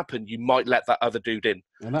what's going to happen. You might let that other dude in.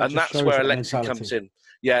 And that's where Alexei comes in.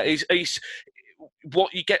 Yeah, he's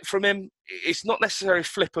what you get from him, it's not necessarily a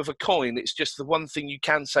flip of a coin. It's just the one thing you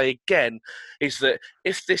can say again is that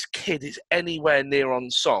if this kid is anywhere near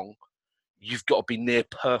on song, you've got to be near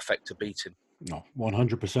perfect to beat him. No,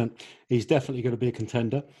 100%. He's definitely going to be a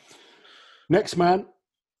contender. Next man,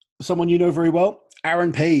 someone you know very well,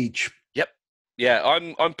 Aaron Page. Yep. Yeah,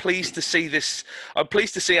 I'm pleased to see this. I'm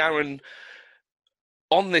pleased to see Aaron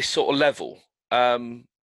on this sort of level.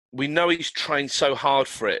 We know he's trained so hard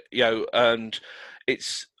for it, and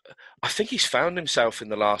I think he's found himself in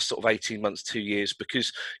the last sort of 18 months, 2 years,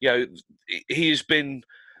 because, he has been,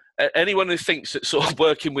 anyone who thinks that sort of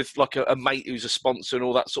working with like a mate who's a sponsor and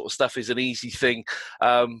all that sort of stuff is an easy thing.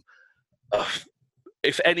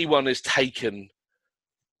 If anyone has taken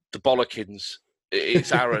the bollockins,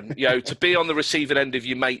 it's Aaron. To be on the receiving end of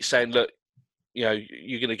your mate saying, look, you're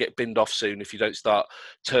going to get binned off soon if you don't start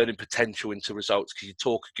turning potential into results because you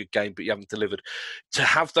talk a good game but you haven't delivered. To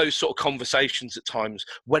have those sort of conversations at times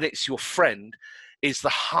when it's your friend is the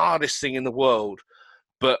hardest thing in the world.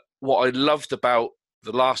 But what I loved about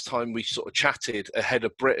the last time we sort of chatted ahead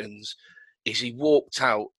of Britain's is he walked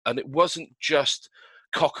out and it wasn't just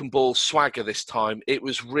cock and ball swagger this time. It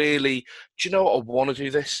was really, do you know what, I want to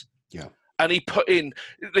do this? Yeah. And he put in,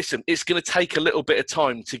 listen, it's going to take a little bit of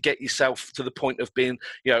time to get yourself to the point of being,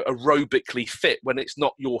 aerobically fit when it's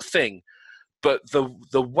not your thing. But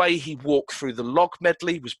the way he walked through the log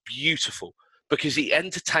medley was beautiful because he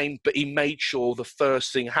entertained, but he made sure the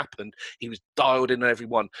first thing happened. He was dialed in on every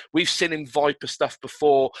one. We've seen him Viper stuff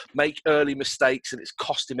before, make early mistakes, and it's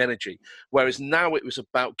cost him energy. Whereas now it was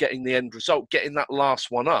about getting the end result, getting that last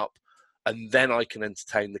one up, and then I can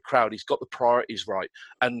entertain the crowd. He's got the priorities right.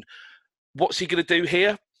 And what's he going to do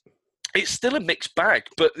here? It's still a mixed bag,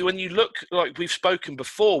 but when you look, like we've spoken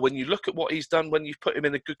before, when you look at what he's done, when you've put him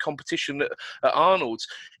in a good competition at Arnold's,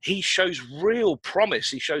 he shows real promise.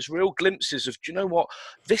 He shows real glimpses of, do you know what?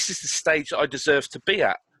 This is the stage that I deserve to be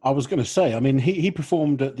at. I was going to say, I mean, he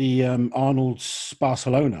performed at the Arnold's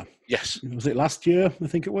Barcelona. Yes. Was it last year? I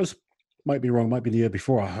think it was. Might be wrong. Might be the year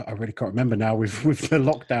before. I really can't remember now with the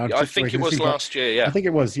lockdown. Yeah, I think it was last year, yeah. I think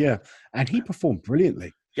it was, yeah. And he performed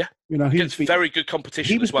brilliantly. Yeah, he was very good competition.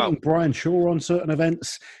 He was as well. beating Brian Shaw on certain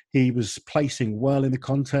events. He was placing well in the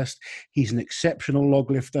contest. He's an exceptional log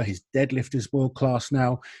lifter. His deadlift is world class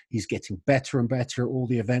now. He's getting better and better at all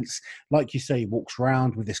the events. Like you say, he walks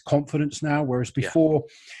around with this confidence now, whereas before,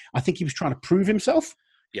 I think he was trying to prove himself.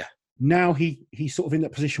 Yeah. Now he's sort of in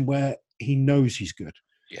that position where he knows he's good.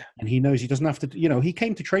 Yeah. And he knows he doesn't have to. He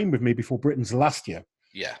came to train with me before Britain's last year.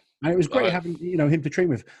 Yeah. And it was great having him to train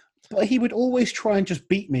with. But he would always try and just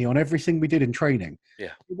beat me on everything we did in training.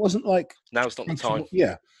 Yeah. It wasn't like... Now's not the time.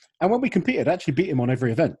 Yeah. And when we competed, I actually beat him on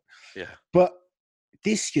every event. Yeah. But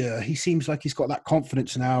this year, he seems like he's got that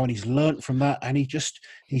confidence now and he's learnt from that and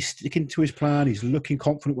he's sticking to his plan. He's looking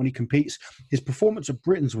confident when he competes. His performance at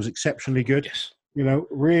Britain's was exceptionally good. Yes.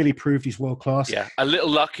 Really proved he's world class. Yeah, a little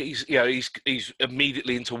luck. He's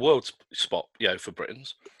immediately into world spot. For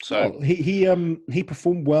Britain's. So he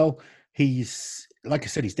performed well. He's, like I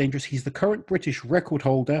said, he's dangerous. He's the current British record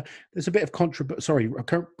holder. There's a bit of a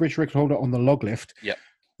current British record holder on the log lift. Yeah,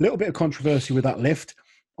 a little bit of controversy with that lift.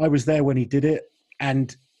 I was there when he did it,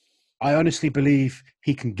 and I honestly believe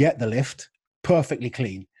he can get the lift perfectly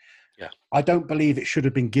clean. Yeah, I don't believe it should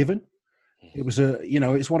have been given. It was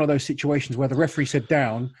it's one of those situations where the referee said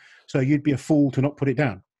down, so you'd be a fool to not put it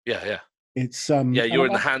down. Yeah. It's Yeah, you're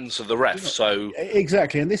in the hands of the ref, so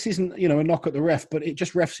exactly. And this isn't a knock at the ref, but it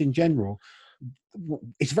just refs in general.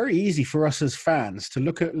 It's very easy for us as fans to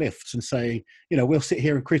look at lifts and say, we'll sit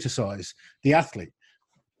here and criticize the athlete.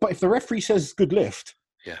 But if the referee says good lift,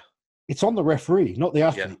 yeah, it's on the referee, not the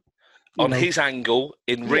athlete. Yeah. On his angle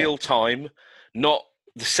in real time, not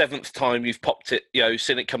the seventh time you've popped it,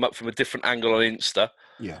 seen it come up from a different angle on Insta.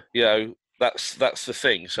 Yeah. That's the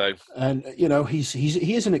thing. So, and he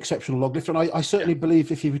is an exceptional log lifter, and I certainly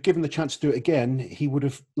believe if he was given the chance to do it again, he would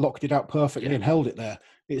have locked it out perfectly and held it there.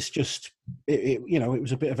 It's just it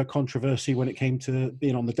was a bit of a controversy when it came to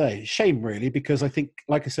being on the day. Shame, really, because I think,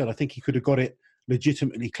 like I said, I think he could have got it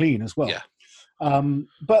legitimately clean as well. Yeah.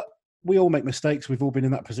 But we all make mistakes. We've all been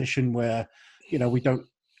in that position where we don't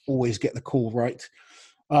always get the call right.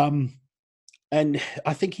 And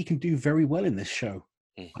I think he can do very well in this show.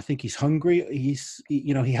 I think he's hungry. He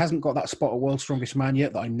hasn't got that spot of World's Strongest Man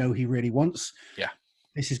yet that I know he really wants. Yeah.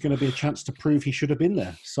 This is going to be a chance to prove he should have been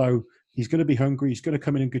there. So he's going to be hungry. He's going to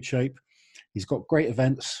come in good shape. He's got great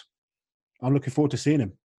events. I'm looking forward to seeing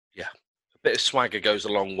him. Yeah. A bit of swagger goes a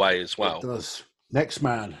long way as well. It does. Next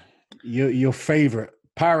man, your favourite,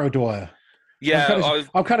 Para Dwyer. Yeah.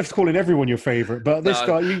 I'm kind of calling everyone your favourite, but this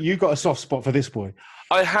guy, you got a soft spot for this boy.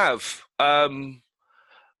 I have.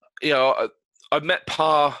 I met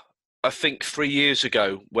Pa, I think 3 years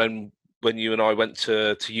ago when you and I went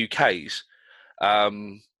to UK's.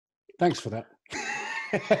 Thanks for that.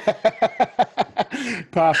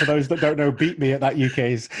 Pa, for those that don't know, beat me at that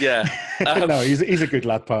UK's. Yeah. No, he's a good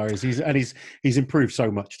lad, Pa. He's improved so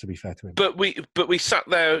much, to be fair to him. But we sat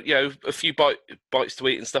there, a few bites to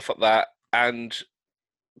eat and stuff like that, and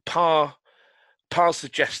Pa's the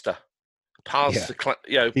jester. Pa's the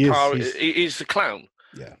he's the clown.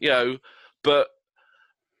 Yeah. But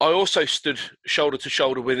I also stood shoulder to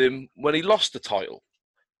shoulder with him when he lost the title,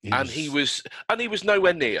 he was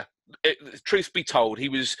nowhere near. Truth be told, he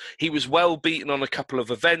was well beaten on a couple of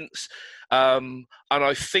events, and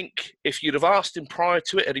I think if you'd have asked him prior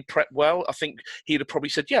to it, had he prepped well, I think he'd have probably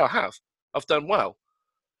said, "Yeah, I've done well."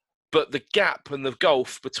 But the gap and the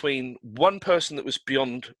gulf between one person that was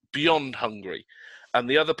beyond hungry, and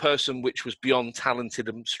the other person which was beyond talented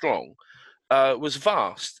and strong, was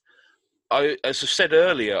vast. As I said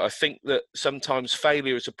earlier, I think that sometimes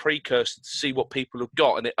failure is a precursor to see what people have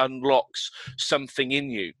got, and it unlocks something in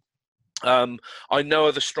you. I know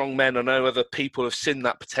other strong men. I know other people have seen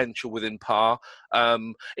that potential within Pa.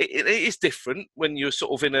 It is different when you're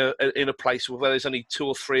sort of in a place where there's only 2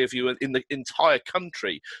 or 3 of you in the entire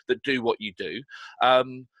country that do what you do.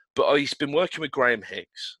 But he's been working with Graham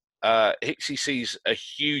Hicks. Hicksy sees a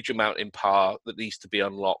huge amount in Pa that needs to be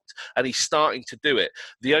unlocked, and he's starting to do it.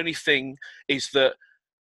 The only thing is that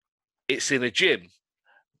it's in a gym.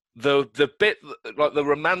 The bit like the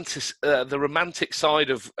romantic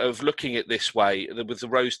side of looking at this way with the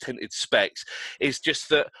rose tinted specs is just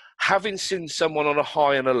that having seen someone on a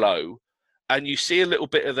high and a low, and you see a little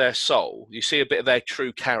bit of their soul, you see a bit of their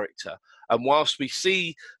true character, and whilst we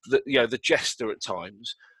see the jester at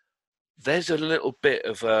times, there's a bit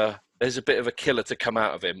of a killer to come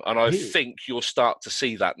out of him, and I think you'll start to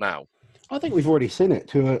see that now. I think we've already seen it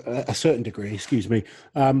to a certain degree. Excuse me.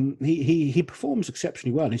 He performs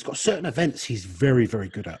exceptionally well. He's got certain events he's very, very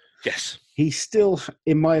good at. Yes. He still,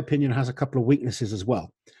 in my opinion, has a couple of weaknesses as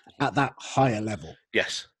well at that higher level.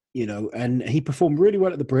 Yes. And he performed really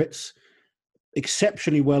well at the Brits,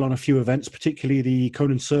 exceptionally well on a few events, particularly the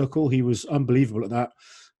Conan Circle. He was unbelievable at that.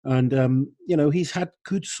 And, he's had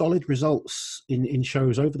good, solid results in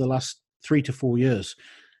shows over the last 3 to 4 years.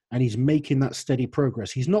 And he's making that steady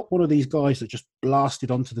progress. He's not one of these guys that just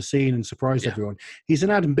blasted onto the scene and surprised everyone. He's an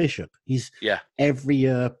Adam Bishop. He's every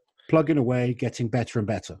year plugging away, getting better and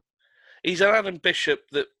better. He's an Adam Bishop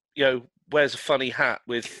that, wears a funny hat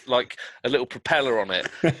with like a little propeller on it,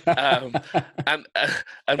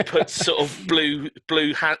 and puts sort of blue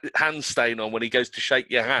hand stain on when he goes to shake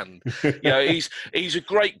your hand. He's a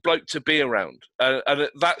great bloke to be around, and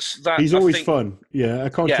that's that. He's always fun. Yeah, a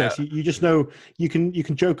contest. Yeah. You just know you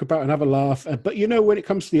can joke about and have a laugh, but when it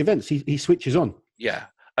comes to the events, he switches on. Yeah.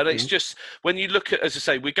 And it's just, when you look at, as I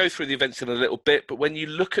say, we go through the events in a little bit, but when you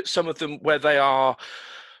look at some of them where they're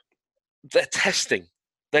testing,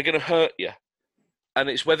 they're going to hurt you. And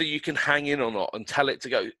it's whether you can hang in or not and tell it to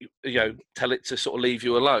go, tell it to sort of leave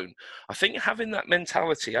you alone. I think having that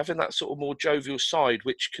mentality, having that sort of more jovial side,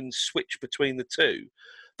 which can switch between the two,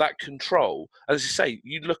 that control, as I say,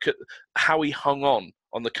 you look at how he hung on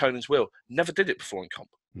the Conan's wheel, never did it before in comp.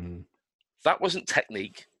 That wasn't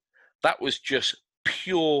technique. That was just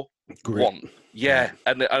pure Grit. want. Yeah.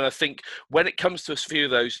 And I think when it comes to a few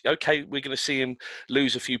of those, okay, we're going to see him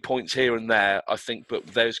lose a few points here and there, I think, but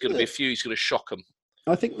there's going to be a few he's going to shock them.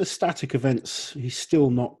 I think the static events, he's still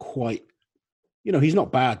not quite, he's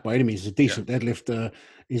not bad by any means. He's a decent deadlifter.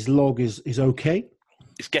 His log is okay.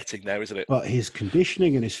 It's getting there, isn't it? But his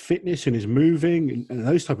conditioning and his fitness and his moving and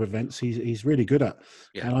those type of events, he's really good at.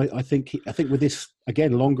 Yeah. And I think with this,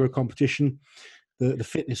 again, longer competition, the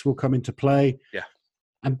fitness will come into play. Yeah.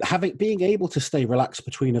 And being able to stay relaxed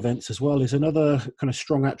between events as well is another kind of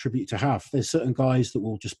strong attribute to have. There's certain guys that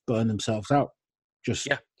will just burn themselves out, just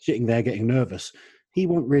sitting there getting nervous. He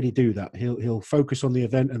won't really do that. He'll focus on the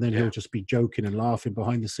event, and then he'll just be joking and laughing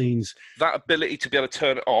behind the scenes. That ability to be able to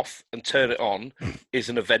turn it off and turn it on is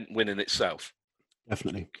an event win in itself.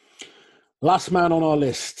 Definitely. Last man on our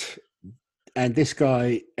list, and this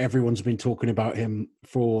guy, everyone's been talking about him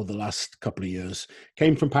for the last couple of years.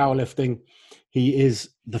 Came from powerlifting. He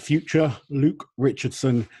is the future Luke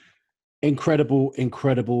Richardson.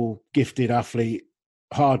 Incredible, gifted athlete,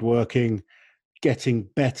 hardworking, getting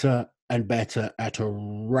better and better at a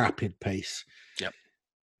rapid pace. Yep.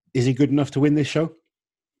 Is he good enough to win this show?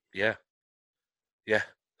 Yeah.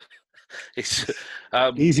 It's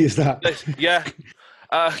easy as that. Yeah.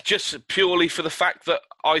 Just purely for the fact that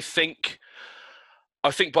I think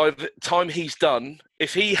by the time he's done,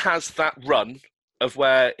 if he has that run of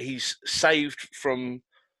where he's saved from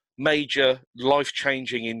major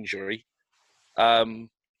life-changing injury,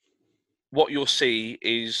 what you'll see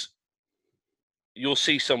is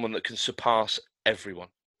someone that can surpass everyone.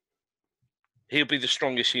 He'll be the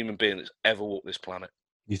strongest human being that's ever walked this planet.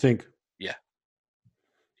 You think? Yeah.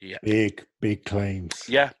 Big claims.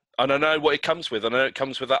 Yeah. And I know what it comes with. I know it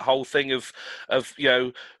comes with that whole thing of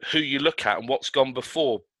who you look at and what's gone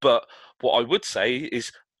before. But what I would say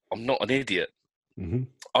is I'm not an idiot. Mm-hmm.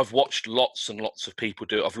 I've watched lots and lots of people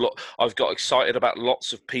do it. I've got excited about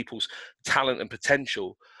lots of people's talent and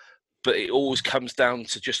potential, but it always comes down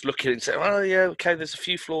to just looking at it and saying, oh, yeah, okay, there's a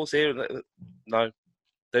few flaws here. No,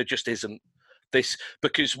 there just isn't.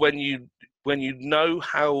 Because when you know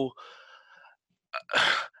how...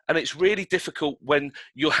 And it's really difficult when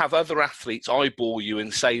you have other athletes eyeball you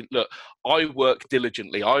and say, look, I work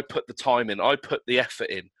diligently. I put the time in. I put the effort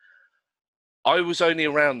in. I was only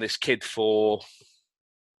around this kid for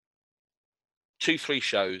 2-3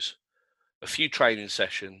 shows, a few training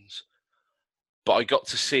sessions, but I got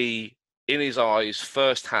to see in his eyes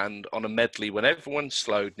firsthand on a medley when everyone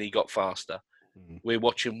slowed and he got faster. Mm-hmm. We're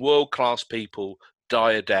watching world-class people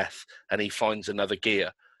die a death and he finds another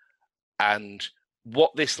gear. And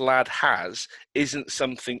what this lad has isn't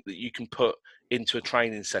something that you can put into a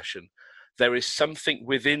training session. There is something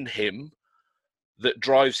within him that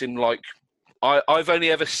drives him like... I've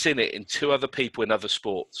only ever seen it in 2 other people in other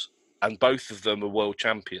sports, and both of them are world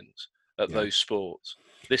champions at those sports.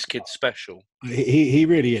 This kid's special. He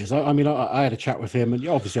really is. I mean, I had a chat with him, and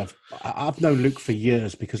obviously I've known Luke for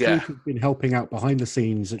years because Luke has been helping out behind the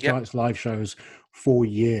scenes at Giants live shows for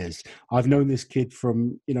years. I've known this kid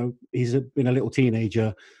from, he's been a little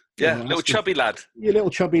teenager. Little chubby lad. Yeah,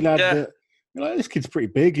 little chubby lad. Yeah. This kid's pretty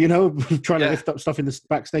big, trying to lift up stuff in the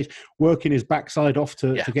backstage, working his backside off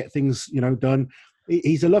to get things, done.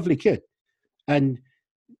 He's a lovely kid. And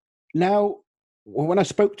now, when I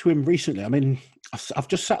spoke to him recently, I mean, I've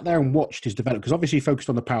just sat there and watched his development because obviously he focused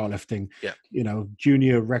on the powerlifting,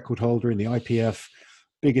 junior record holder in the IPF,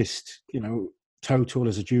 biggest, total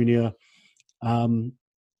as a junior, and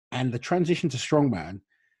the transition to strongman.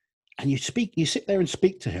 And you sit there and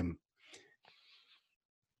speak to him,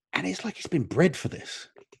 and it's like he's been bred for this.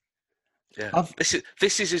 Yeah,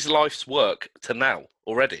 this is his life's work to now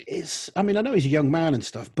already. I know he's a young man and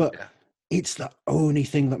stuff, but it's the only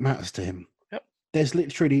thing that matters to him. Yep. There's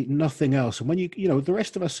literally nothing else. And when the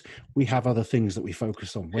rest of us, we have other things that we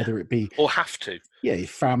focus on, whether it be or have to,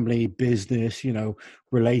 family, business,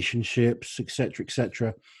 relationships, etc.,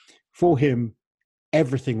 etc. For him,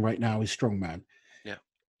 everything right now is strongman. Yeah.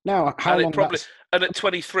 Now, how long? And at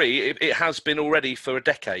 23, it has been already for a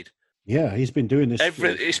decade. Yeah, he's been doing this.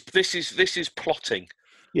 This is plotting.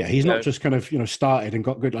 Yeah, he's not just kind of started and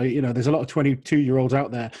got good. There's a lot of 22-year-olds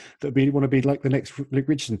out there that want to be like the next Luke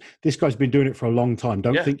Richardson. This guy's been doing it for a long time.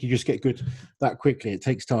 Don't think you just get good that quickly. It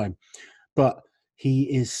takes time. But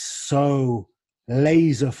he is so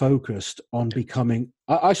laser focused on becoming.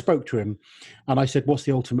 I spoke to him, and I said, "What's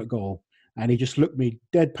the ultimate goal?" And he just looked me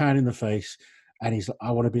deadpan in the face, and he's like,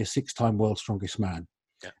 "I want to be a 6-time world's strongest man."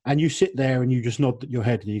 Yeah. And you sit there and you just nod your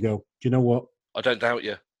head and you go, "Do you know what? I don't doubt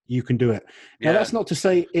you. You can do it." Now, that's not to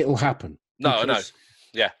say it'll happen. No, I know.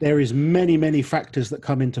 Yeah. There is many, many factors that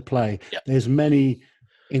come into play. Yeah. There's many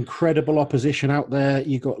incredible opposition out there.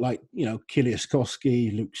 You got like, Kilias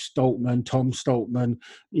Koski, Luke Stoltman, Tom Stoltman.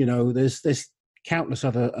 There's countless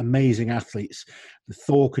other amazing athletes.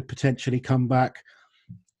 Thor could potentially come back.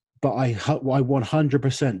 But I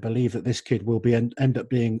 100% believe that this kid will end up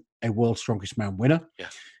being a World's Strongest Man winner. Yeah.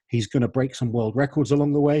 He's going to break some world records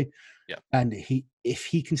along the way. Yeah. And if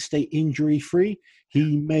he can stay injury-free,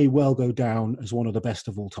 he may well go down as one of the best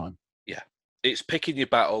of all time. Yeah. It's picking your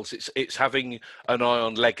battles. It's having an eye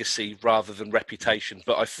on legacy rather than reputation.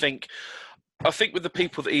 But I think with the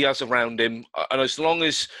people that he has around him, and as long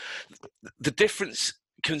as the difference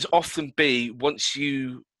can often be once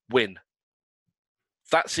you win.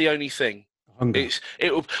 That's the only thing. Hunger.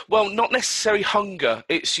 Well, not necessarily hunger.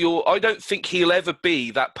 I don't think he'll ever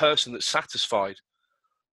be that person that's satisfied.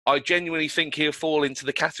 I genuinely think he'll fall into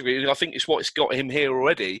the category. I think it's what's got him here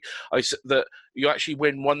already. That you actually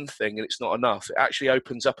win one thing and it's not enough. It actually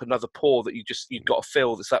opens up another pore that you've got to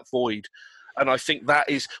fill. There's that void, and I think that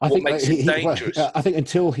is what makes him dangerous. I think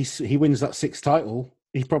until he wins that 6th title,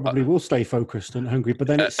 he probably will stay focused and hungry. But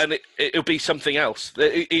then it'll be something else.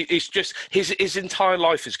 It's just his entire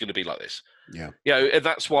life is going to be like this. Yeah. And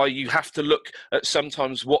that's why you have to look at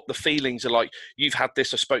sometimes what the feelings are like. You've had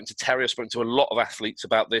this. I've spoken to Terry. I've spoken to a lot of athletes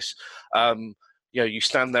about this. You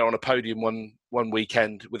stand there on a podium one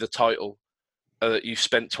weekend with a title that you've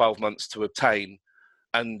spent 12 months to obtain,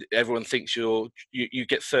 and everyone thinks you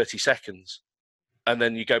get 30 seconds, and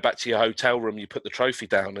then you go back to your hotel room, you put the trophy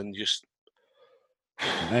down, and just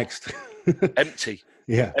next empty.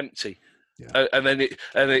 Yeah. Empty. Yeah.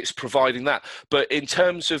 And it's providing that. But in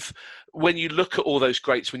terms of when you look at all those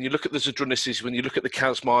greats, when you look at the Zydrunas, when you look at the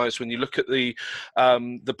Kazmaiers, when you look at the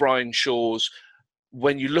Brian Shaws,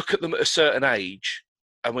 when you look at them at a certain age,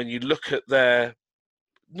 and when you look at their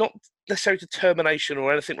not necessarily determination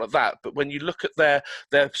or anything like that, but when you look at their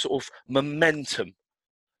sort of momentum,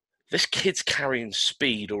 this kid's carrying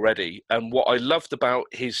speed already. And what I loved about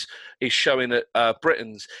his showing at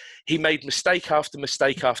Britain's, he made mistake after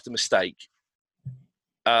mistake after mistake.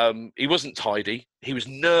 He wasn't tidy. He was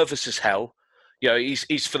nervous as hell.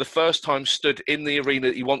 He's for the first time stood in the arena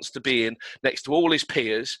that he wants to be in, next to all his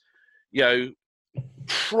peers.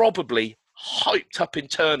 Probably hyped up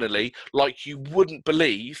internally like you wouldn't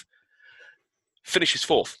believe. Finishes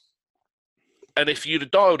 4th. And if you'd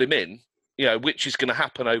have dialed him in, which is going to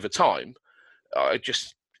happen over time, it'd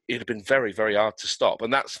have been very, very hard to stop.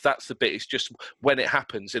 And that's the bit. It's just when it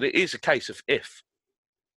happens, and it is a case of if.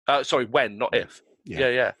 When, not if.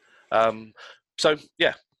 Yeah. So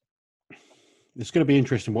yeah, it's going to be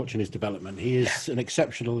interesting watching his development. He is an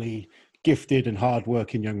exceptionally gifted and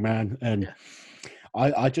hard-working young man, and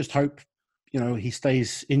I just hope he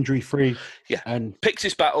stays injury-free. Yeah, and picks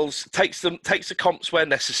his battles, takes the comps where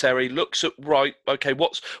necessary, looks at okay,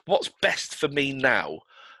 what's best for me now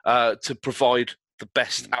to provide the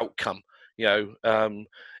best outcome.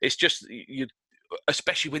 It's just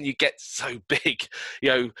especially when you get so big,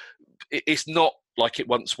 it's not like it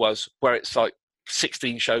once was, where it's like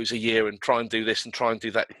 16 shows a year and try and do this and try and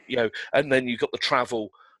do that, and then you've got the travel.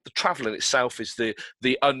 The travel in itself is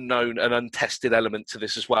the unknown and untested element to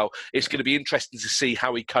this as well. It's going to be interesting to see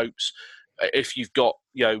how he copes. If you've got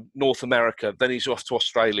North America, then he's off to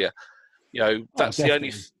Australia. That's the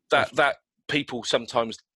only that people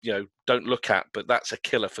sometimes don't look at, but that's a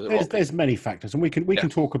killer for the lot. There's many factors, and we can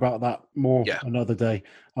talk about that more another day.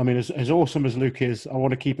 I mean, as awesome as Luke is, I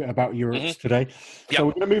want to keep it about Europe today. So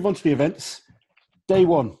we're going to move on to the events. Day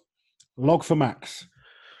 1, log for Max.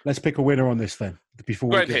 Let's pick a winner on this then. Before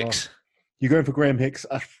Graham Hicks. You're going for Graham Hicks.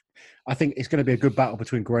 I think it's going to be a good battle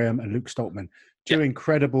between Graham and Luke Stoltman. Two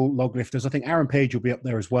incredible log lifters. I think Aaron Page will be up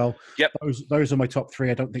there as well. Yep. Those are my top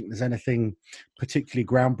 3. I don't think there's anything particularly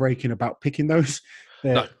groundbreaking about picking those.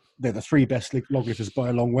 They're the 3 best log lifters by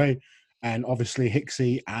a long way. And obviously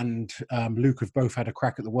Hicksy and Luke have both had a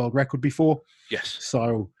crack at the world record before. Yes.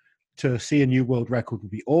 So to see a new world record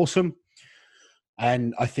would be awesome.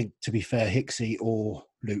 And I think, to be fair, Hicksy or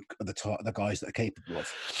Luke are the guys that are capable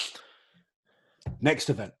of.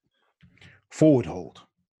 Next event, forward hold.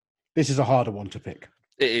 This is a harder one to pick.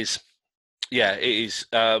 It is. Yeah, it is.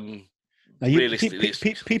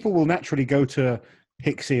 Realistically, people will naturally go to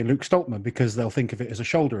Hicksy and Luke Stoltman because they'll think of it as a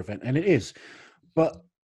shoulder event, and it is. But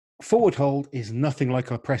forward hold is nothing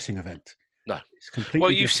like a pressing event. No. It's completely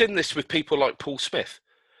Well, you've seen this with people like Paul Smith.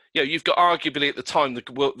 You've got arguably at the time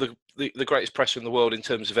the greatest presser in the world in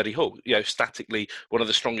terms of Eddie Hall. Statically one of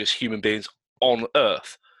the strongest human beings on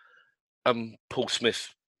earth. Paul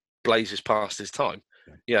Smith blazes past his time.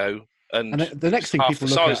 And the next thing half people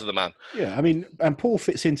the look size at, of the man. Yeah, I mean, and Paul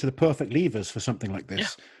fits into the perfect levers for something like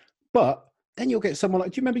this. Yeah. But then you'll get someone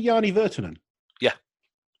like, do you remember Yanni Virtanen? Yeah.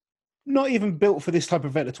 not even built for this type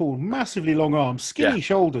of event at all. Massively long arms, skinny Yeah.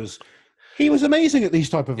 shoulders. He was amazing at these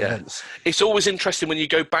type of Yeah. events. It's always interesting when you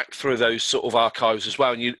go back through those sort of archives as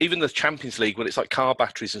well, and even the Champions League when it's like car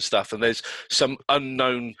batteries and stuff, and there's some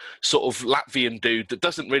unknown sort of Latvian dude that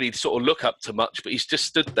doesn't really sort of look up to much, but he's just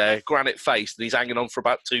stood there, granite faced, and he's hanging on for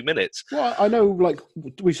about 2 minutes. Well, I know, like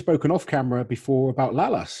we've spoken off camera before about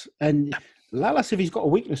Lalas, and Lalas, if he's got a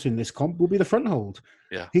weakness in this comp, will be the front hold.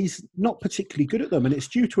 Yeah. He's not particularly good at them, and it's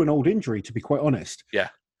due to an old injury, to be quite honest. Yeah.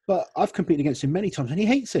 But I've competed against him many times, and he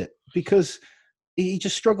hates it because he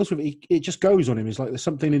just struggles with it. It just goes on him. It's like there's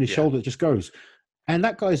something in his shoulder that just goes. And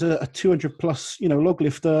that guy's a 200 plus, log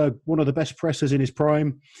lifter, one of the best pressers in his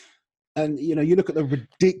prime. And, you look at the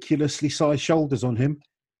ridiculously sized shoulders on him.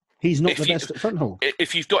 He's not the best at front hold.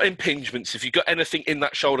 If you've got impingements, if you've got anything in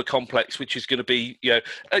that shoulder complex, which is going to be,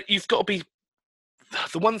 you've got to be.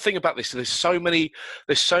 The one thing about this, there's so many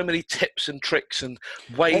tips and tricks and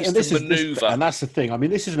ways to manoeuvre. And that's the thing. I mean,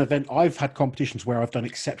 this is an event I've had competitions where I've done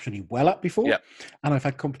exceptionally well at before, and I've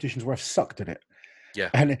had competitions where I've sucked at it. Yeah.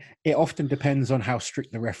 And it often depends on how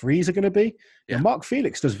strict the referees are going to be. Yeah. Now, Mark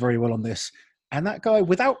Felix does very well on this, and that guy,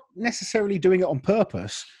 without necessarily doing it on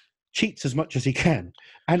purpose, cheats as much as he can.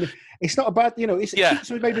 And it's not about, cheats is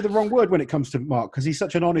maybe the wrong word when it comes to Mark, because he's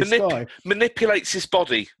such an honest guy. Manipulates his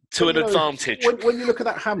body to an advantage. When you look at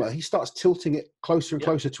that hammer, he starts tilting it closer and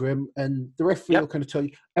closer to him, and the referee will kind of tell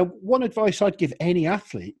you. And one advice I'd give any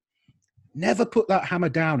athlete, never put that hammer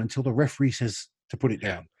down until the referee says to put it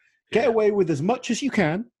down. Get away with as much as you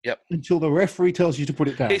can until the referee tells you to put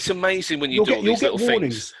it down. It's amazing when you do all these little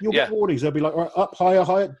things. You'll get warnings. They'll be like, all right, up, higher,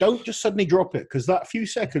 higher. Don't just suddenly drop it, because that few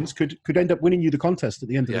seconds could end up winning you the contest at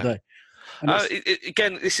the end of the day.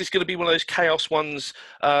 Again, this is going to be one of those chaos ones.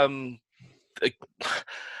 The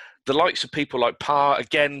likes of people like Parr,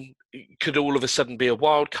 again, could all of a sudden be a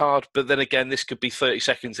wild card. But then again, this could be 30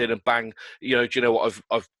 seconds in and bang, do you know what,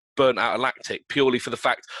 I've burnt out a lactic purely for the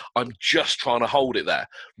fact I'm just trying to hold it there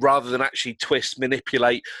rather than actually twist,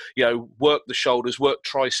 manipulate, work the shoulders, work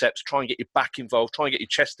triceps, try and get your back involved, try and get your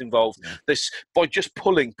chest involved. This by just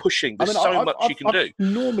pulling, pushing, there's so much you can do. I've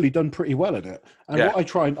normally done pretty well at it. And what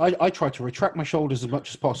I try to retract my shoulders as much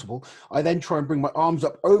as possible. I then try and bring my arms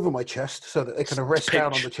up over my chest so that they kind of rest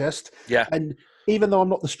down on the chest. Yeah. And even though I'm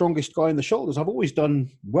not the strongest guy in the shoulders, I've always done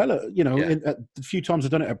well at, at the few times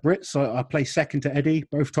I've done it at Brits. I play second to Eddie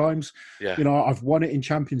both times. Yeah. I've won it in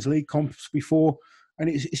Champions League comps before. And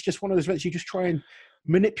it's just one of those events you just try and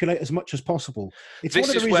manipulate as much as possible. It's one of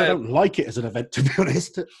the reasons I don't like it as an event, to be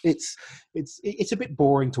honest. It's a bit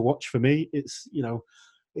boring to watch for me. It's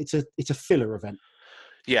a filler event.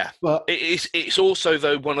 Yeah, but it's also,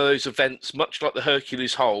 though, one of those events, much like the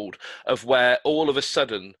Hercules Hold, of where all of a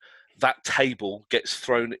sudden that table gets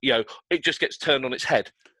thrown, it just gets turned on its head.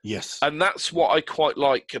 Yes. And that's what I quite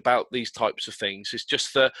like about these types of things. It's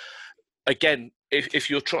just that, again, if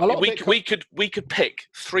you're trying, we could pick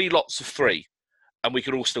 3 lots of 3 and we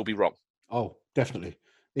could all still be wrong. Oh, definitely.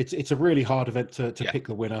 It's a really hard event to pick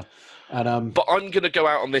the winner. And but I'm going to go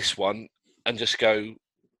out on this one and just go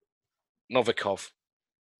Novikov.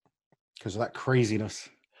 Because of that craziness.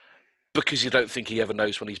 Because you don't think he ever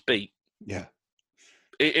knows when he's beat. Yeah.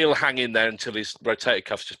 He'll hang in there until his rotator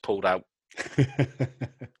cuff's just pulled out.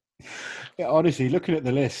 Yeah, honestly, looking at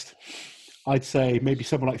the list, I'd say maybe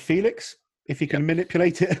someone like Felix, if he can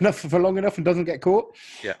manipulate it enough for long enough and doesn't get caught.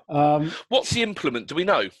 Yeah. What's the implement? Do we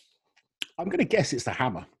know? I'm going to guess it's the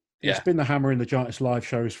hammer. Yeah. It's been the hammer in the Giants live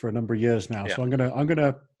shows for a number of years now. Yeah. So I'm going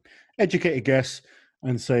to educate a guess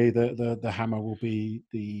and say that the hammer will be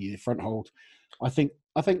the front hold. I think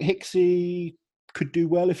Hicksy could do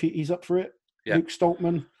well if he's up for it. Yeah. Luke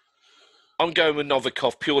Stoltman. I'm going with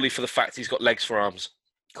Novikov purely for the fact he's got legs for arms.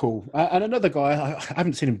 Cool. And another guy, I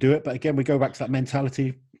haven't seen him do it, but again, we go back to that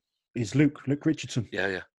mentality, is Luke Richardson.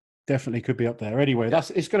 Yeah. Definitely could be up there. Anyway,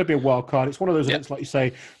 it's going to be a wild card. It's one of those events, like you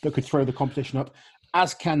say, that could throw the competition up,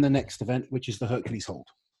 as can the next event, which is the Hercules Hold.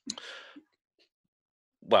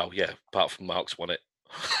 Well, yeah, apart from Mark's won it.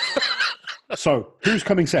 So, who's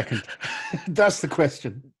coming second? That's the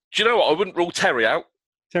question. Do you know what? I wouldn't rule Terry out.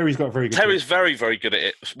 Terry's got very good. Terry's very, very good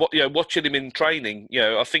at it. Watching him in training,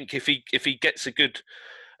 I think if he gets a good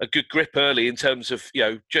grip early in terms of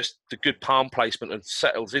just the good palm placement and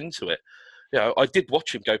settles into it, I did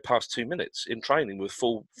watch him go past 2 minutes in training with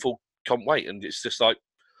full comp weight, and it's just like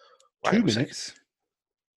 2 minutes.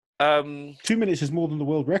 2 minutes is more than the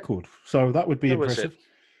world record, so that would be impressive.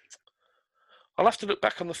 I'll have to look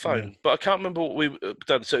back on the phone, but I can't remember what we've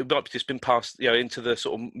done. So it might have just been past, into the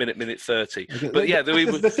sort of minute 30. But yeah,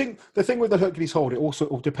 the thing with the Hercules hold, it also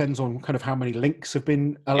all depends on kind of how many links have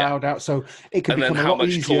been allowed out. So it can become a lot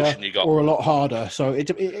easier or a lot harder. So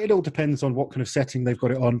it all depends on what kind of setting they've got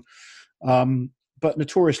it on. But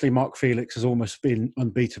notoriously, Mark Felix has almost been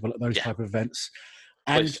unbeatable at those type of events.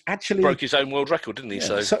 And actually broke his own world record, didn't he?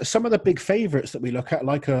 So some of the big favourites that we look at,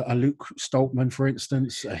 like a Luke Stoltman, for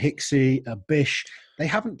instance, a Hicksey, a Bish, they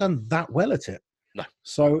haven't done that well at it. No.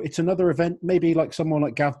 So it's another event, maybe like someone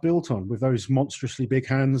like Gav Bilton with those monstrously big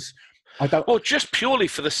hands. Well, just purely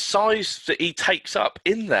for the size that he takes up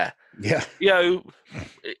in there. Yeah.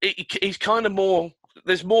 He's kind of more.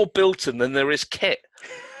 There's more Bilton than there is Kit.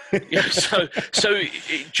 So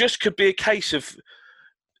it just could be a case of.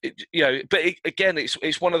 Again,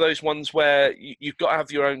 it's one of those ones where you've got to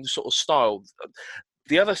have your own sort of style.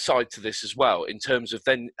 The other side to this as well, in terms of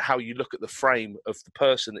then how you look at the frame of the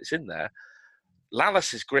person that's in there,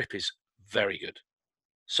 Lallis's grip is very good,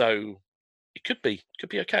 so it could be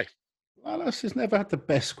okay. Lallis has never had the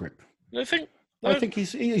best grip. I think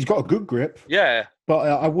he's got a good grip. Yeah, but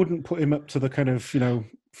I wouldn't put him up to the kind of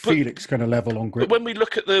Felix kind of level on grip. But when we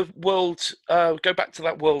look at the world, go back to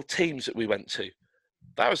that world teams that we went to.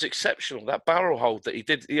 That was exceptional. That barrel hold that he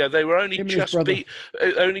did. They were only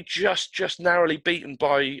just narrowly beaten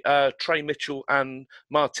by Trey Mitchell and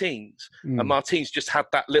Martins, and Martins just had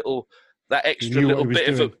that extra little bit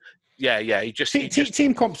of a. Yeah. He just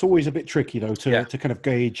team comp's always a bit tricky though to kind of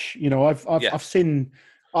gauge. I've seen.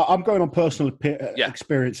 I'm going on personal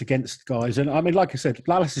experience against guys, and I mean, like I said,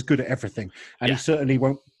 Lallis is good at everything, and he certainly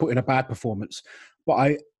won't put in a bad performance.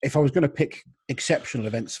 But if I was going to pick exceptional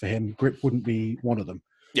events for him, grip wouldn't be one of them.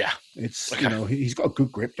 Yeah, it's he's got a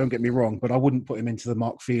good grip. Don't get me wrong, but I wouldn't put him into the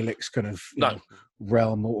Mark Felix kind of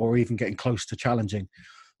realm, or even getting close to challenging.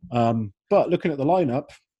 But looking at the lineup,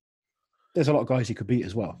 there's a lot of guys he could beat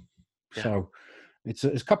as well. Yeah. So it's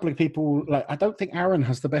a couple of people. Like I don't think Aaron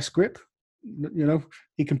has the best grip.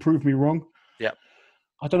 He can prove me wrong. Yeah.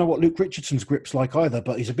 I don't know what Luke Richardson's grip's like either,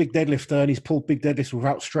 but he's a big deadlifter and he's pulled big deadlifts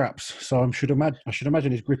without straps. So I should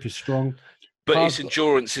imagine his grip is strong. But it's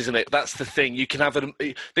endurance, isn't it? That's the thing. You can have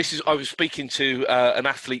I was speaking to an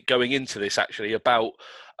athlete going into this actually about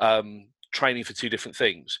training for two different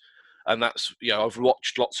things, and that's I've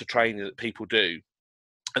watched lots of training that people do,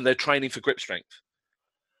 and they're training for grip strength,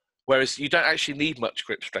 whereas you don't actually need much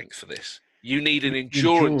grip strength for this. You need an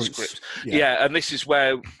endurance grip. Yeah, and this is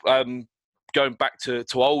where. Going back to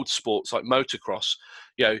old sports like motocross,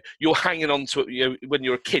 you're hanging on to when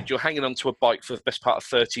you're a kid, you're hanging on to a bike for the best part of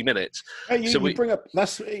 30 minutes. You bring up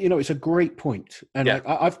that's it's a great point, and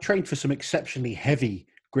I've trained for some exceptionally heavy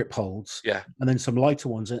grip holds, and then some lighter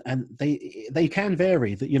ones, and they can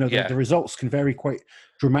vary. That the results can vary quite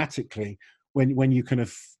dramatically when you kind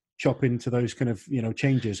of chop into those kind of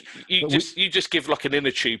changes. You just give like an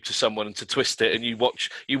inner tube to someone to twist it, and you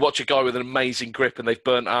watch a guy with an amazing grip and they've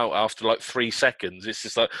burnt out after like 3 seconds. It's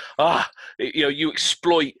just like you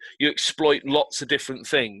exploit lots of different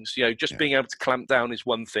things. Being able to clamp down is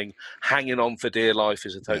one thing. Hanging on for dear life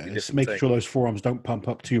is a totally different thing. Making sure those forearms don't pump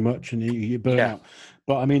up too much and you burn out.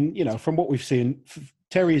 But I mean, from what we've seen,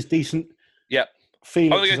 Terry is decent. Yeah,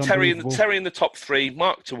 Felix I'm going to go Terry in the top 3.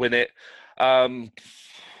 Mark to win it.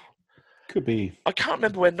 Could be. I can't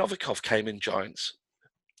remember where Novikov came in Giants.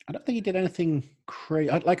 I don't think he did anything crazy.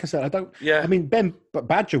 Like I said, I don't. Yeah. I mean, but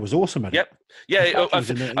Badger was awesome at it. Yeah.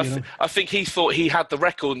 I think he thought he had the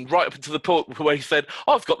record, and right up until the point where he said,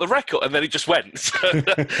 "I've got the record," and then he just went.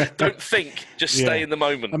 Don't think. Just stay in the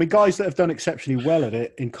moment. I mean, guys that have done exceptionally well at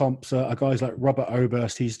it in comps are guys like Robert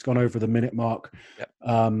Oberst. He's gone over the minute mark. Yep.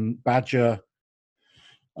 Badger.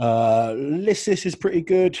 Lissis is pretty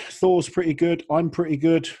good. Thor's pretty good. I'm pretty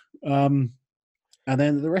good. And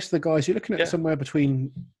then the rest of the guys, you're looking at somewhere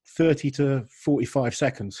between 30 to 45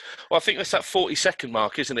 seconds. Well, I think that's that 40-second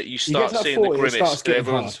mark, isn't it? You start seeing 40, the grimace.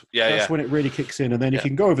 Everyone's, that's when it really kicks in. And then if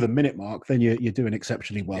you can go over the minute mark, then you're doing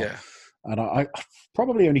exceptionally well. Yeah. And I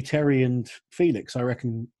probably only Terry and Felix, I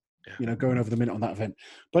reckon, going over the minute on that event.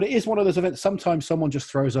 But it is one of those events, sometimes someone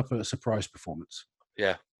just throws up a surprise performance.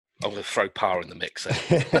 Yeah. I'm going to throw power in the mix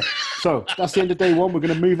there. So that's the end of day 1. We're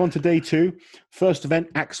going to move on to day 2. First event,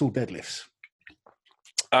 Axel deadlifts.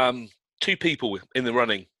 2 people in the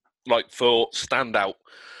running, like for standout.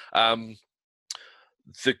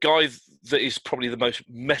 The guy that is probably the most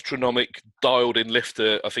metronomic, dialed-in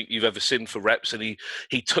lifter I think you've ever seen for reps, and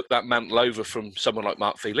he took that mantle over from someone like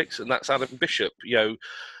Mark Felix, and that's Adam Bishop.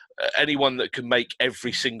 Anyone that can make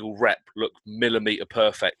every single rep look millimetre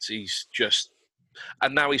perfect, he's just...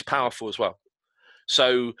 And now he's powerful as well.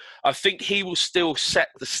 So I think he will still set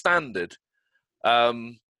the standard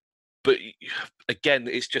But again,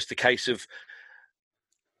 it's just a case of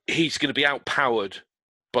he's going to be outpowered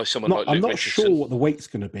by someone like Luke I'm not Richardson. sure what the weight's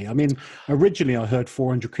going to be. I mean, originally I heard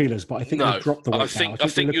 400 kilos, but I think they've dropped the weight now. I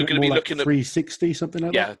think you're going to be looking at 360, something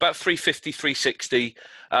like that. Yeah, about 350, 360,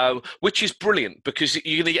 which is brilliant because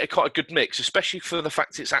you're going to get quite a good mix, especially for the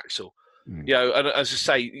fact it's Axel. You know, and as I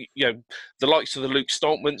say, you know, the likes of the Luke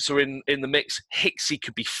Stoltmans are in the mix. Hicksey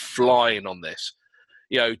could be flying on this.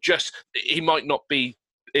 You know, he might not be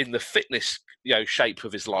in the fitness, you know, shape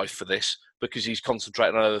of his life for this because he's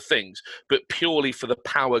concentrating on other things, but purely for the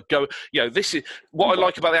power. You know, this is what I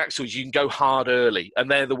like about the Axel is you can go hard early, and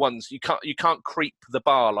they're the ones you can't creep the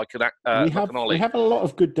bar like an Ollie. We have a lot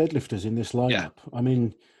of good deadlifters in this lineup. Yeah. I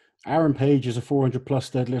mean, Aaron Page is a 400 plus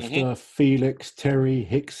deadlifter. Felix, Terry,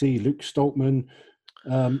 Hicksey, Luke Stoltman.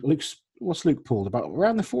 What's Luke pulled? About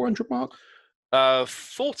around the 400 mark?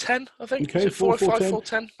 410, I think. Okay, 405,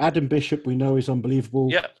 410. Adam Bishop, we know, is unbelievable.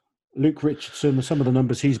 Yeah. Luke Richardson, some of the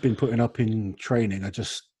numbers he's been putting up in training are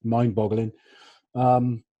just mind-boggling.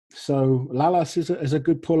 So Lalas is a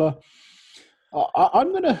good puller.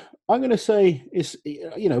 I'm gonna say it's,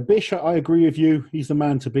 you know, Bish. I agree with you. He's the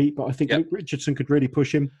man to beat, but I think Luke Richardson could really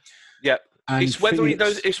push him. Yeah. It's whether he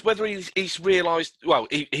knows. It's whether he's realised. Well,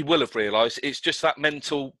 he will have realised. It's just that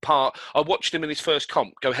mental part. I watched him in his first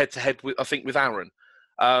comp go head to head with Aaron,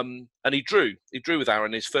 and he drew with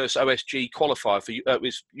Aaron his first OSG qualifier for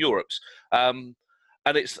his Europe's, and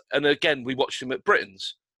again we watched him at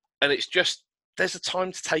Britain's, and it's just there's a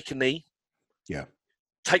time to take a knee. Yeah.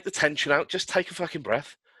 Take the tension out. Just take a fucking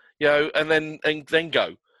breath, you know, and then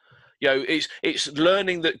go. You know, it's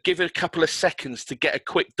learning that give it a couple of seconds to get a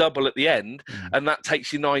quick double at the end, and that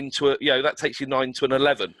takes you 9 to an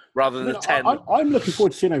 11 rather than a 10. I'm looking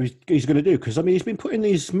forward to seeing how he's going to do, because I mean he's been putting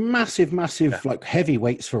these massive like heavy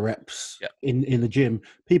weights for reps in the gym.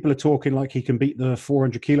 People are talking like he can beat the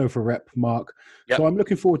 400 kilo for rep mark. So I'm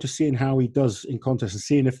looking forward to seeing how he does in contest and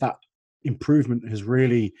seeing if that improvement has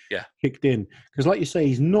really kicked in, because like you say,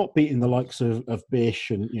 he's not beating the likes of Bish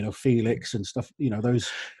and, you know, Felix and stuff, you know, those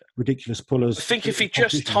ridiculous pullers. I think if he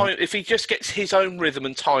just gets his own rhythm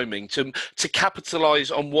and timing to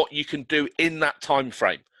capitalize on what you can do in that time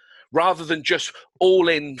frame, rather than just all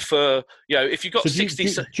in for, you know, if you've got 60.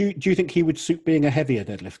 Do you think he would suit being a heavier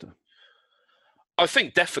deadlifter? I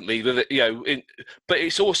think definitely that, you know, but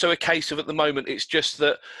it's also a case of at the moment it's just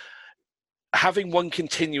that having one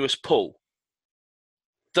continuous pull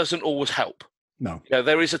doesn't always help. No. Yeah,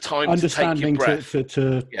 there is a time to take your breath.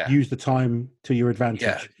 to use the time to your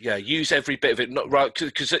advantage. Yeah, use every bit of it. Not right,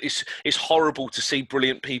 because it's horrible to see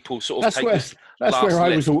brilliant people sort of That's where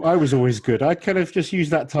I was always good. I kind of just use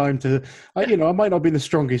that time to, you know, I might not be the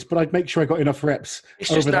strongest, but I'd make sure I got enough reps. It's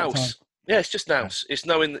just nous. Yeah, it's just nous. It's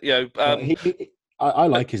knowing, you know. I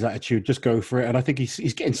like his attitude. Just go for it, and I think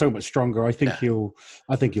he's getting so much stronger. I think he'll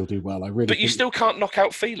do well. But you still can't knock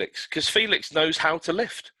out Felix, because Felix knows how to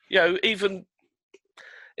lift. You know, even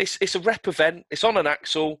it's a rep event. It's on an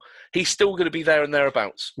Axel. He's still going to be there and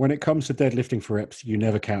thereabouts. When it comes to deadlifting for reps, you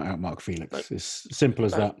never count out Mark Felix. No. It's simple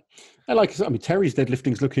as that. And like I mean, Terry's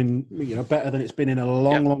deadlifting's looking, you know, better than it's been in a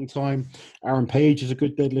long time. Aaron Page is a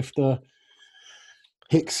good deadlifter.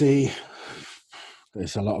 Hicksey.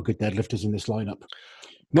 There's a lot of good deadlifters in this lineup.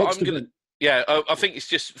 I think it's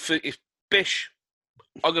just if Bish,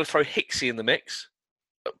 I'm going to throw Hicksey in the mix,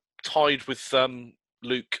 tied with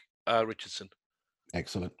Luke Richardson.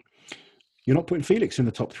 Excellent. You're not putting Felix in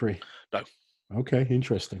the top 3? No. Okay,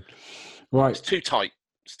 interesting. Right. It's too tight.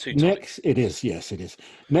 It is. Yes, it is.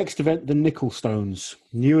 Next event, the Nickel Stones.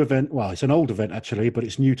 New event. Well, it's an old event actually, but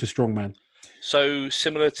it's new to Strongman. So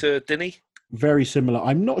similar to Dinny? Very similar.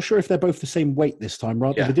 I'm not sure if they're both the same weight this time.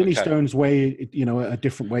 Rather, the Dinny Stones weigh, you know, at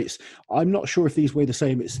different weights. I'm not sure if these weigh the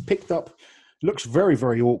same. It's picked up. Looks very,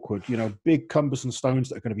 very awkward. You know, big cumbersome stones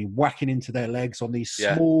that are going to be whacking into their legs on these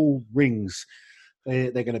small rings.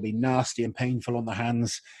 They're going to be nasty and painful on the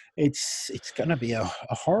hands. It's going to be a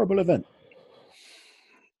horrible event.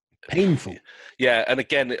 Painful. Yeah, and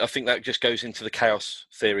again, I think that just goes into the chaos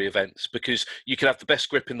theory events, because you can have the best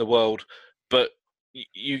grip in the world, but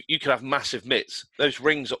you can have massive mitts. Those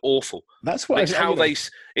rings are awful. That's what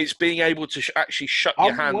it's being able to actually shut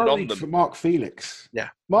your hand on them. For Mark Felix. Yeah.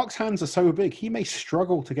 Mark's hands are so big, he may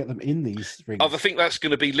struggle to get them in these rings. I think that's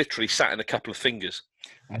going to be literally sat in a couple of fingers.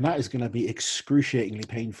 And that is going to be excruciatingly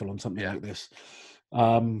painful on something like this.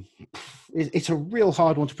 It's a real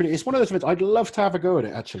hard one to predict. It's one of those events I'd love to have a go at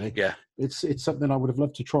it, actually. Yeah. It's something I would have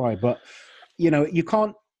loved to try, but, you know, you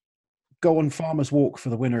can't go on Farmer's Walk for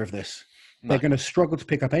the winner of this. They're going to struggle to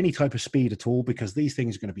pick up any type of speed at all because these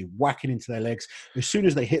things are going to be whacking into their legs. As soon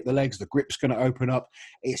as they hit the legs, the grip's going to open up.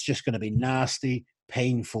 It's just going to be nasty,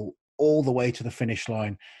 painful, all the way to the finish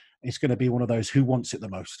line. It's going to be one of those who wants it the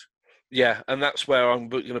most. Yeah, and that's where I'm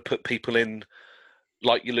going to put people in,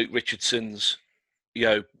 like your Luke Richardsons,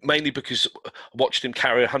 mainly because I watched him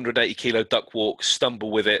carry a 180-kilo duck walk, stumble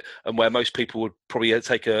with it, and where most people would probably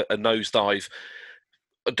take a nosedive.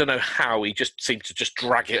 I don't know how he just seemed to just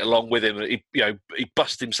drag it along with him. He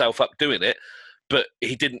bust himself up doing it, but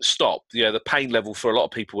he didn't stop. The pain level for a lot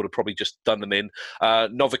of people would have probably just done them in.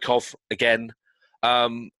 Novikov again,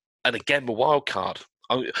 and again the wild card.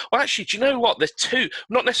 Well, actually, do you know what? There's two,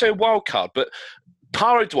 not necessarily a wild card, but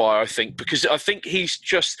Paro Dwyer, I think, because I think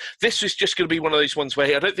this is just going to be one of those ones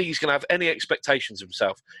where I don't think he's going to have any expectations of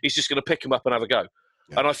himself. He's just going to pick him up and have a go.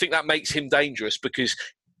 Yeah. And I think that makes him dangerous because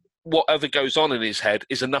whatever goes on in his head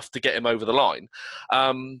is enough to get him over the line.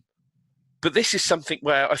 But this is something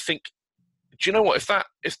where I think, do you know what?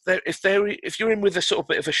 If you're in with a sort of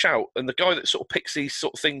bit of a shout, and the guy that sort of picks these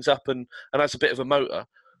sort of things up and has a bit of a motor,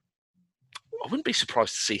 I wouldn't be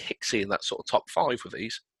surprised to see Hicksy in that sort of top 5 with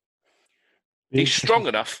these. He's strong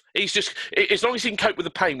enough. He's just, as long as he can cope with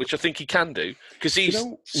the pain, which I think he can do, because he's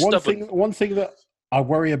stubborn. One thing that I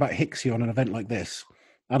worry about Hicksy on an event like this,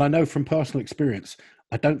 and I know from personal experience,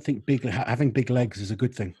 I don't think having big legs is a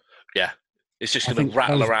good thing. Yeah, it's just going to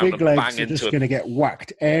rattle around and bang into him. Just going to get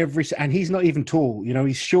whacked and he's not even tall.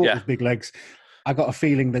 He's short with big legs. I got a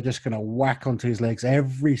feeling they're just going to whack onto his legs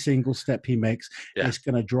every single step he makes. Yeah. It's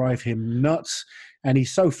going to drive him nuts. And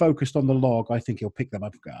he's so focused on the log, I think he'll pick them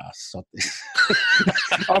up and go, sod this.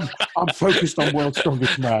 I'm focused on World's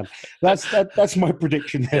Strongest Man. That's my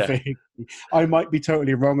prediction there. Yeah. I might be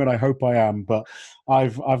totally wrong, and I hope I am, but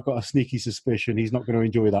I've got a sneaky suspicion he's not going to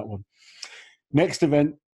enjoy that one. Next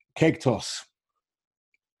event, keg toss.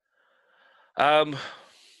 Terry's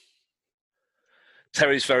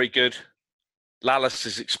very good. Lallis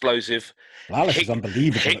is explosive. Lallis is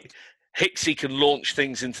unbelievable. Hicksy can launch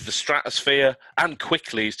things into the stratosphere and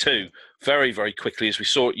quickly too. Very, very quickly, as we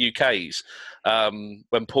saw at UK's.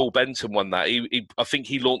 When Paul Benton won that, I think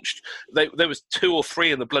he launched. There was 2 or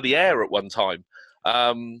 3 in the bloody air at one time.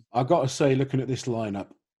 I've got to say, looking at this lineup,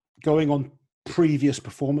 going on previous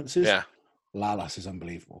performances, Lallis is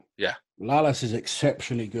unbelievable. Yeah. Lallis is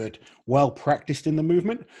exceptionally good, well practiced in the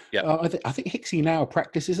movement. Yeah. I think Hicksy now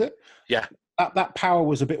practices it. Yeah. That power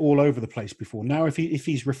was a bit all over the place before. Now, if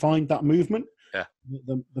he's refined that movement,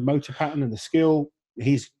 the motor pattern and the skill,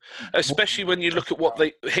 he's especially when you look at what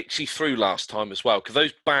Hicksy threw last time as well. Because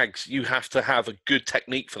those bags, you have to have a good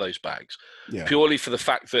technique for those bags. Yeah. Purely for the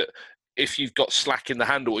fact that if you've got slack in the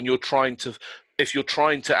handle and you're trying to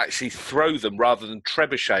actually throw them rather than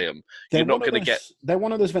trebuchet them, you're not going to get. They're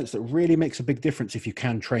one of those events that really makes a big difference if you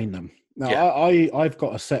can train them. Now, I've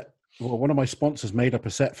got a set. Well, one of my sponsors made up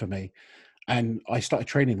a set for me. And I started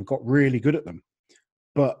training and got really good at them.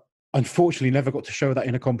 But unfortunately, never got to show that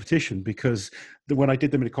in a competition because when I did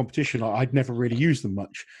them in a competition, I'd never really used them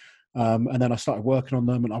much. And then I started working on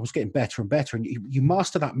them and I was getting better and better. And you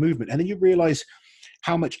master that movement. And then you realize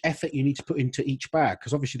how much effort you need to put into each bag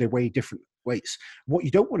because obviously they weigh different weights. What you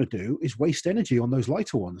don't want to do is waste energy on those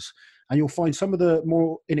lighter ones. And you'll find some of the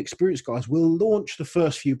more inexperienced guys will launch the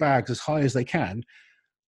first few bags as high as they can,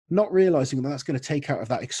 not realizing that that's going to take out of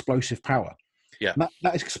that explosive power. Yeah. And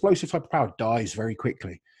that explosive type of power dies very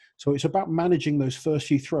quickly. So it's about managing those first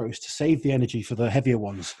few throws to save the energy for the heavier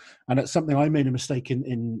ones. And it's something I made a mistake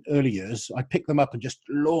in early years. I pick them up and just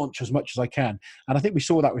launch as much as I can. And I think we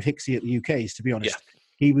saw that with Hicksy at the UK's, to be honest. Yeah.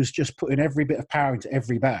 He was just putting every bit of power into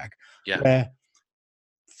every bag. Yeah. Where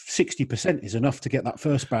 60% is enough to get that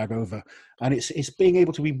first bag over. And it's being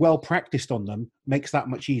able to be well practiced on them makes that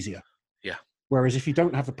much easier. Yeah. Whereas if you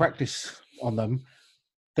don't have the practice on them,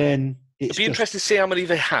 then it'd be interesting to see how many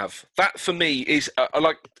they have. That for me is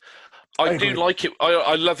I do like it.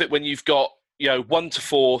 I love it when you've got 1 to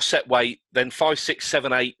 4 set weight, then 5, 6,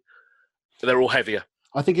 7, 8. They're all heavier.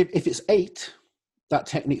 I think if it's 8, that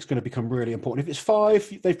technique's going to become really important. If it's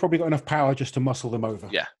 5, they've probably got enough power just to muscle them over.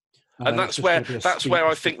 Yeah, and that's where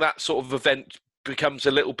I think that sort of event becomes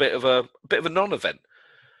a little bit of a non-event.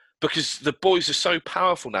 Because the boys are so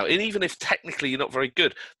powerful now. And even if technically you're not very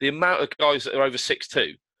good, the amount of guys that are over 6'2",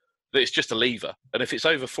 that it's just a lever. And if it's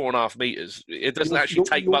over 4.5 meters, it doesn't actually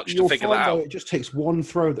take much to figure that out. It just takes one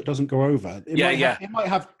throw that doesn't go over. It might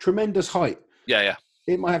have tremendous height. Yeah.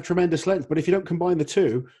 It might have tremendous length. But if you don't combine the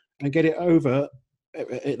two and get it over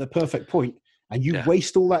at the perfect point, and you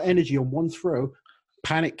waste all that energy on one throw,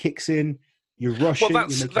 panic kicks in, you're rushing, you're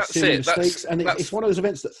making silly mistakes. And it's one of those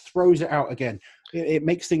events that throws it out again. It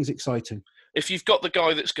makes things exciting. If you've got the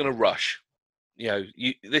guy that's going to rush,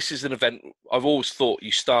 this is an event. I've always thought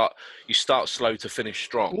you start slow to finish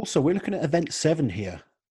strong. Also, we're looking at event 7 here.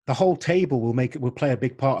 The whole table will play a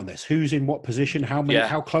big part in this. Who's in what position? How many?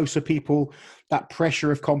 How close are people? That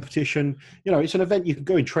pressure of competition. It's an event you can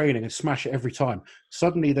go in training and smash it every time.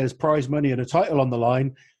 Suddenly, there's prize money and a title on the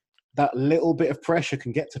line. That little bit of pressure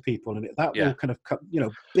can get to people, and that will kind of,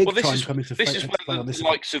 big time come into this is where the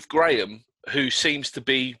likes of Graham, who seems to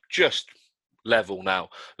be just level now.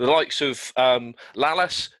 The likes of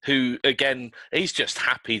Lalas, who again, he's just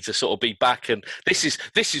happy to sort of be back, and this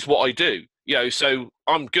is what I do. So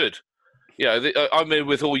I'm good. I'm in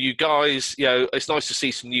with all you guys. It's nice to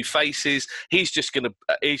see some new faces. He's gonna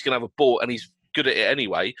have a ball, and he's good at it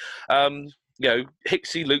anyway.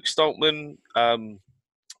 Hicksy, Luke Stoltman,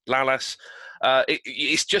 Lalas.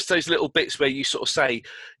 It's just those little bits where you sort of say,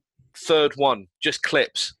 third one just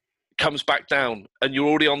clips, comes back down, and you're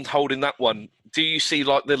already on holding that one. Do you see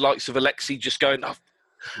like the likes of Alexei just going up,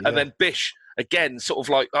 and then Bish again, sort of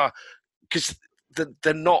like because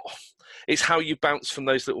they're not. It's how you bounce from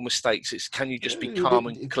those little mistakes. It's can you just be calm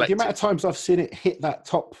and collected. The amount of times I've seen it hit that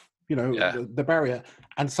top, the barrier,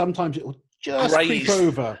 and sometimes it will just creep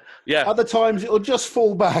over. Yeah. Other times it'll just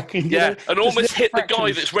fall back. And, and almost hit the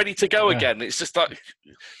guy that's ready to go again. It's just like,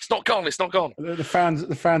 it's not gone. It's not gone. The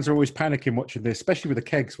fans are always panicking watching this, especially with the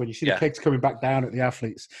kegs. When you see the kegs coming back down at the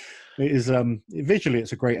athletes, it is visually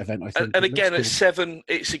it's a great event. I think. And again, at 7,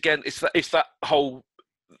 it's that whole.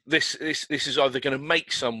 This is either going to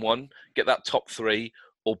make someone get that top 3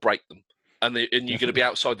 or break them, and you're going to be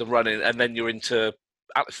outside the running, and then you're into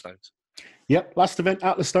Atlas Stones. Yep, last event,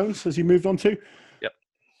 Atlas Stones, as you moved on to. Yep.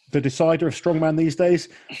 The decider of strongman these days.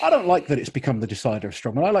 I don't like that it's become the decider of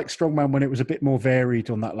strongman. I like strongman when it was a bit more varied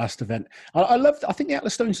on that last event. I think the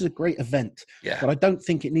Atlas Stones is a great event, but I don't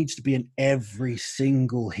think it needs to be in every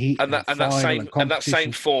single heat and that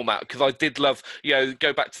same format. Because I did love,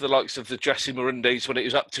 go back to the likes of the Jesse Marundis when it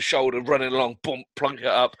was up to shoulder, running along, boom, plunk it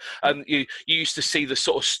up, and you used to see the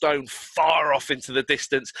sort of stone far off into the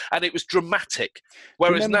distance, and it was dramatic.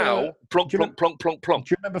 Whereas now, plonk, plonk, plonk, plonk, plonk.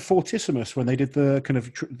 Do you remember Fortissimus when they did the kind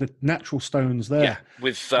of the natural stones there? Yeah,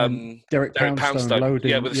 with Derek Poundstone loading.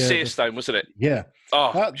 Yeah, with a sear stone, wasn't it? Yeah.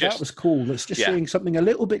 That was cool. That's just seeing something a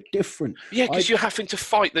little bit different. Yeah, because you're having to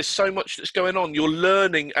fight. There's so much that's going on. You're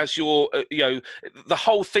learning as you're, the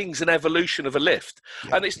whole thing's an evolution of a lift.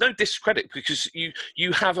 Yeah. And it's no discredit because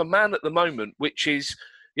you have a man at the moment, which is,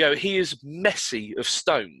 he is Messi of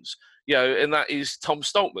stones, and that is Tom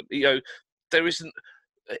Stoltman. There isn't,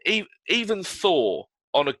 even Thor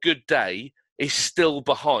on a good day is still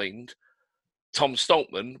behind Tom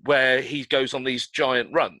Stoltman where he goes on these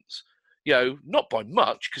giant runs. Not by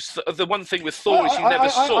much, because the one thing with Thor is you never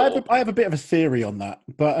saw. I have a bit of a theory on that,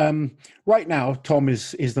 but right now Tom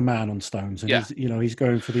is the man on stones, and he's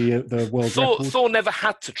going for the world record. Thor never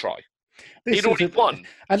had to try. He'd already won.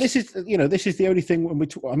 And this is the only thing when we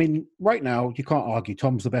talk. I mean, right now you can't argue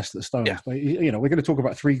Tom's the best at the stones. Yeah. But we're going to talk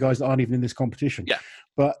about 3 guys that aren't even in this competition. Yeah.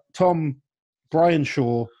 But Tom, Brian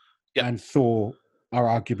Shaw, and Thor are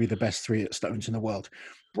arguably the best 3 at stones in the world.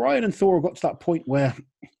 Brian and Thor got to that point where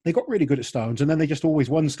they got really good at stones, and then they just always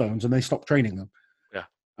won stones, and they stopped training them. Yeah.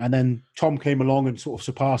 And then Tom came along and sort of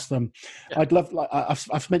surpassed them. Yeah. I'd love, like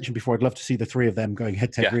I've mentioned before, I'd love to see the 3 of them going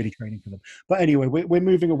head to head, really training for them. But anyway, we're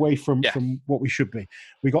moving away from what we should be.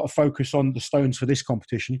 We got to focus on the stones for this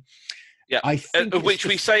competition. Yeah, I think which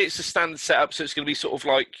we say it's a standard setup, so it's going to be sort of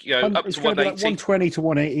like up to 180, like 120 to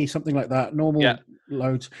 180, something like that. Normal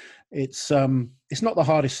loads. It's not the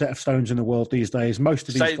hardest set of stones in the world these days. Most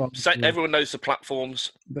of these, everyone knows the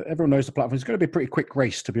platforms. Everyone knows the platforms. It's going to be a pretty quick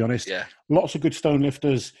race, to be honest. Yeah, lots of good stone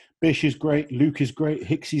lifters. Bish is great. Luke is great.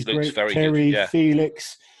 Hicksy's great. Terry,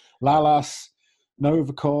 Felix, Lalas,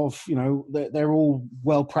 Novikov. They're all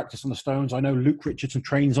well practiced on the stones. I know Luke Richardson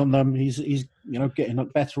trains on them. He's getting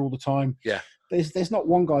better all the time. Yeah. There's not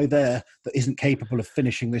one guy there that isn't capable of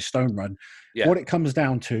finishing this stone run. Yeah. What it comes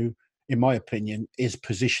down to, in my opinion, is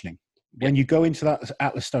positioning. When you go into that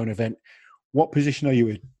Atlas Stone event, what position are you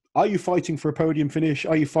in? Are you fighting for a podium finish?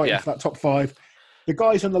 Are you fighting for that top 5? The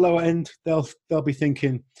guys on the lower end, they'll be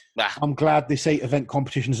thinking, I'm glad this 8 event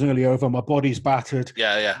competition is nearly over. My body's battered.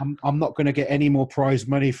 Yeah. I'm not going to get any more prize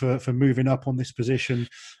money for moving up on this position.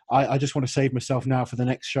 I just want to save myself now for the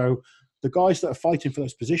next show. The guys that are fighting for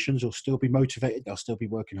those positions will still be motivated. They'll still be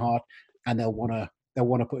working hard, and they'll want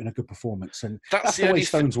to put in a good performent. And that's the way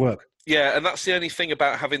stones work. Yeah, and that's the only thing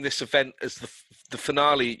about having this event as the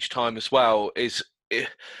finale each time as well is it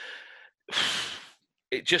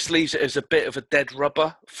just leaves it as a bit of a dead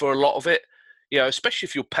rubber for a lot of it. Especially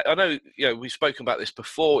if you're. I know, we've spoken about this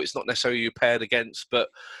before. It's not necessarily you're paired against, but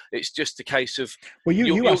it's just a case of. Well,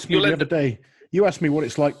 you asked me the other day. you asked me what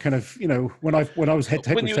it's like, kind of, when I was head to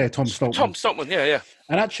head with, say, Tom Stoltman. Tom Stoltman, yeah.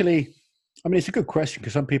 And actually, I mean, it's a good question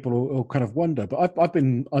because some people will kind of wonder. But I've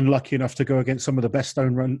been unlucky enough to go against some of the best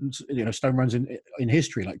stone runs in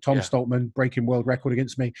history, like Tom Stoltman breaking world record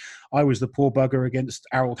against me. I was the poor bugger against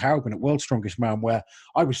Harold Haugen at World's Strongest Man, where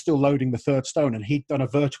I was still loading the third stone, and he'd done a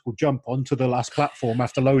vertical jump onto the last platform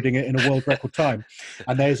after loading it in a world record time.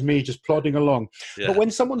 And there's me just plodding along. Yeah. But when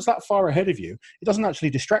someone's that far ahead of you, it doesn't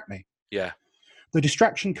actually distract me. Yeah. The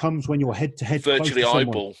distraction comes when you're head-to-head. Virtually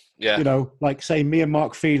eyeball, yeah. Like, say, me and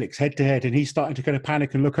Mark Felix head-to-head, and he's starting to kind of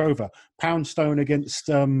panic and look over. Poundstone against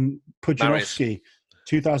Pudzianowski,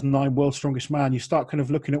 2009 World's Strongest Man. You start kind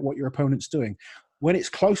of looking at what your opponent's doing. When it's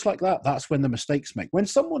close like that, that's when the mistakes make. When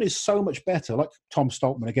someone is so much better, like Tom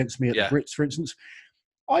Stoltman against me at the Brits, for instance,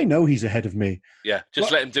 I know he's ahead of me. Yeah,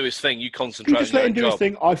 just let him do his thing. You concentrate on your job. Just let him do his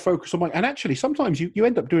thing. I focus on mine. And actually, sometimes you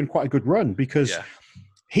end up doing quite a good run because... Yeah.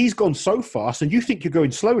 He's gone so fast, and you think you're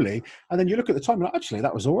going slowly, and then you look at the time and like, actually,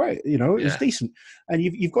 that was all right. It was decent. And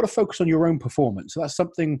you've got to focus on your own performance. So that's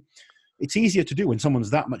something. It's easier to do when someone's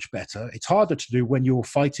that much better. It's harder to do when you're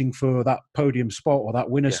fighting for that podium spot or that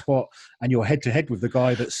winner spot, and you're head to head with the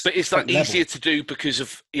guy that's. But is that easier to do because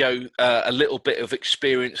of a little bit of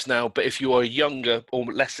experience now? But if you are a younger or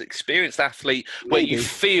less experienced athlete, where you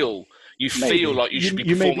feel like you should be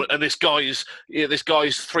performing, and this guy is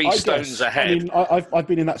 3 stones ahead. I mean, I've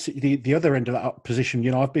been in that the other end of that position.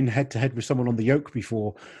 I've been head to head with someone on the yoke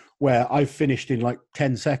before, where I've finished in like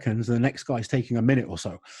 10 seconds, and the next guy's taking a minute or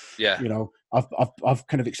so. Yeah, I've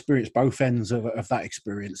kind of experienced both ends of that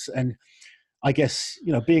experience, and I guess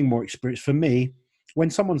being more experienced for me,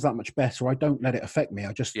 when someone's that much better, I don't let it affect me.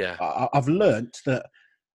 I've learned that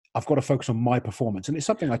I've got to focus on my performance. And it's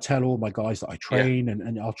something I tell all my guys that I train,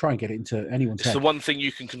 and I'll try and get it into anyone's head. It's the one thing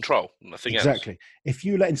you can control, nothing else. Exactly. If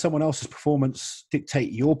you letting someone else's performance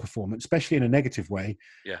dictate your performance, especially in a negative way,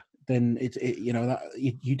 then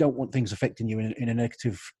you don't want things affecting you in a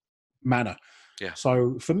negative manner. Yeah.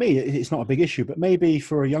 So for me, it's not a big issue, but maybe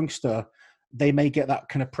for a youngster, they may get that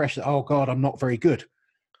kind of pressure. Oh God, I'm not very good.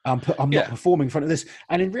 I'm not performing in front of this.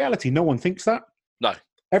 And in reality, no one thinks that. No.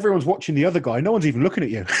 Everyone's watching the other guy. No one's even looking at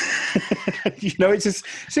you. It's as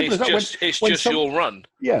simple as that. It's just your run.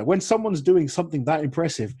 Yeah, when someone's doing something that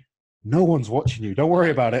impressive, no one's watching you. Don't worry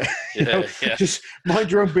about it. Just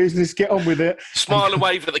mind your own business. Get on with it. Smile and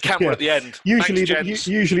wave at the camera at the end. Usually,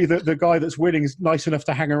 the guy that's winning is nice enough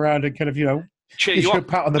to hang around and kind of cheer you up,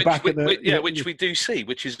 pat on the back. Which we do see,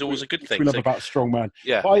 which is always a good thing. We love about strongman.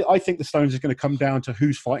 Yeah, but I think the Stones is going to come down to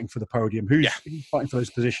who's fighting for the podium, who's fighting for those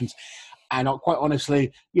positions. And quite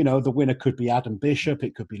honestly, the winner could be Adam Bishop,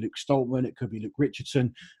 it could be Luke Stoltman, it could be Luke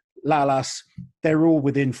Richardson, Lalas. They're all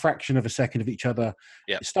within fraction of a second of each other.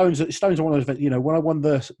 Yeah. Stones are one of those. When I won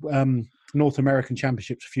the North American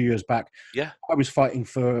Championships a few years back, I was fighting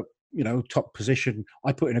for top position.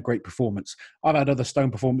 I put in a great performance. I've had other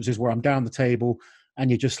Stone performances where I'm down the table, and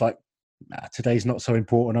you're just like, today's not so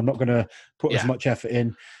important. I'm not going to put as much effort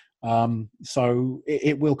in. So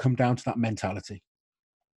it will come down to that mentality.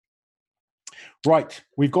 Right,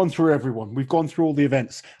 we've gone through everyone. We've gone through all the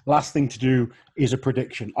events. Last thing to do is a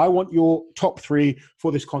prediction. I want your top 3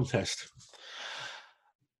 for this contest.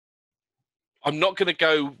 I'm not going to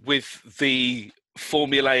go with the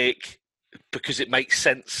formulaic because it makes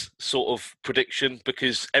sense sort of prediction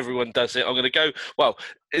because everyone does it. I'm going to go, well,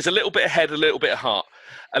 it's a little bit of head, a little bit of heart.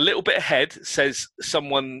 A little bit of head says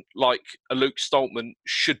someone like a Luke Stoltman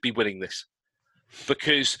should be winning this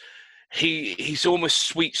because he's almost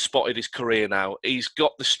sweet spotted his career now. He's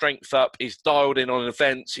got the strength up. He's dialed in on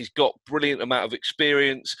events. He's got brilliant amount of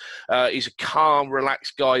experience. He's a calm,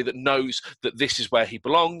 relaxed guy that knows that this is where he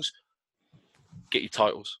belongs. Get your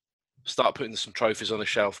titles. Start putting some trophies on the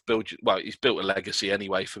shelf. He's built a legacy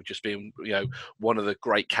anyway for just being, one of the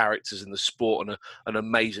great characters in the sport and an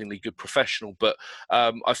amazingly good professional. But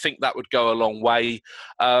I think that would go a long way.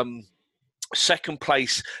 Second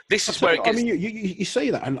place. This is where it gets. I mean, you say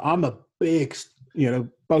that, and I'm a big,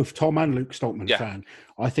 both Tom and Luke Stoltman fan.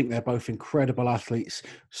 I think they're both incredible athletes.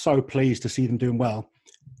 So pleased to see them doing well.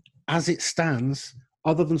 As it stands,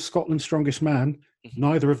 other than Scotland's Strongest Man,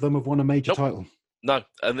 neither of them have won a major title. No,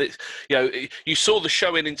 and it's, you saw the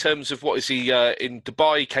showing in terms of what is he in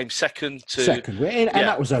Dubai? He came second, and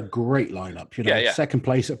that was a great lineup. Second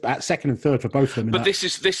place, at second and third for both of them. But this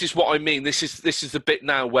is what I mean. This is the bit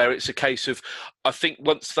now where it's a case of I think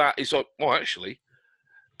once that is actually,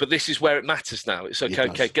 but this is where it matters now. It's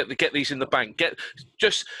okay. Get these in the bank.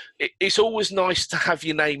 It's always nice to have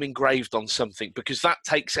your name engraved on something because that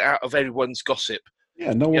takes it out of everyone's gossip.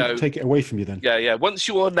 Yeah, no one can take it away from you then. Yeah. Once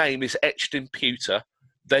your name is etched in pewter,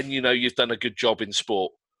 then you've done a good job in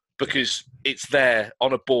sport because it's there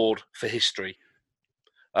on a board for history.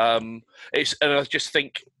 And I just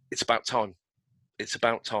think it's about time. It's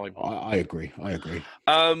about time. I agree.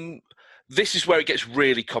 This is where it gets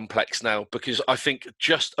really complex now, because I think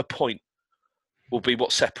just a point will be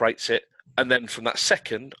what separates it. And then from that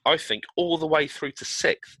second, I think all the way through to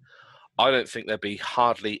sixth, I don't think there'd be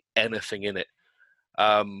hardly anything in it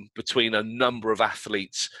between a number of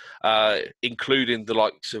athletes, including the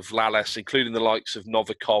likes of Lalas, including the likes of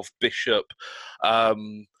Novikov, Bishop,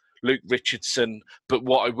 Luke Richardson. But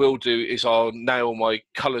what I will do is I'll nail my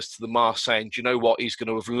colours to the mast saying, do you know what? He's going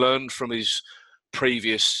to have learned from his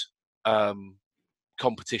previous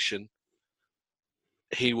competition.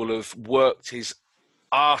 He will have worked his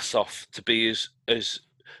arse off to be as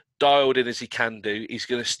dialed in as he can do. He's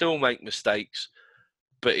going to still make mistakes,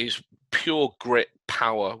 but his pure grit,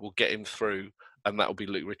 power will get him through, and that will be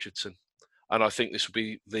Luke Richardson. And I think this will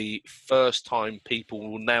be the first time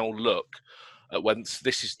people will now look at, when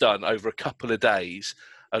this is done over a couple of days,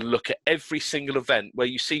 and look at every single event where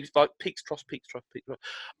you see like peaks, troughs.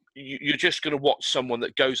 You're just going to watch someone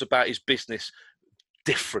that goes about his business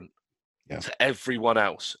different to everyone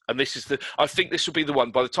else. And I think this will be the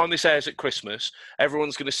one. By the time this airs at Christmas,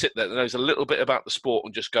 everyone's going to sit there that knows a little bit about the sport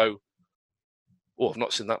and just go, oh, I've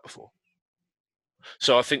not seen that before.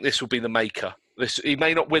 So I think this will be the maker. He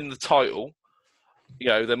may not win the title.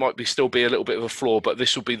 There might still be a little bit of a flaw, but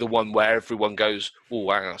this will be the one where everyone goes, oh,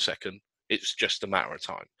 hang on a second. It's just a matter of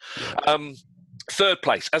time. Yeah. Third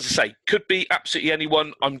place, as I say, could be absolutely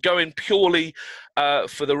anyone. I'm going purely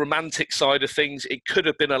for the romantic side of things. It could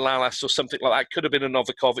have been a Lalas or something like that. It could have been a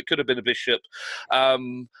Novikov. It could have been a Bishop.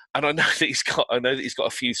 And I know that he's got a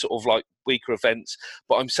few sort of like weaker events.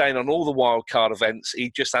 But I'm saying on all the wildcard events, he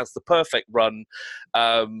just has the perfect run.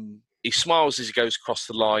 He smiles as he goes across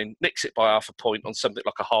the line, nicks it by half a point on something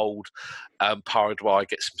like a hold. Paraguay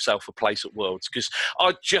gets himself a place at Worlds, because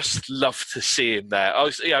I'd just love to see him there.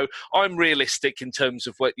 I'm realistic in terms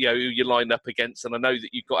of what who you line up against, and I know that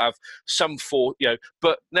you've got to have some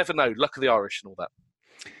but never know. Luck of the Irish and all that.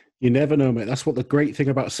 You never know, mate. That's what the great thing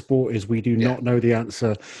about sport is. We do not know the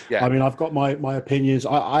answer. Yeah. I mean, I've got my opinions.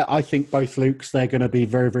 I think both Lukes, they're going to be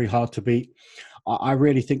very, very hard to beat. I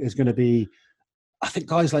really think there's going to be, I think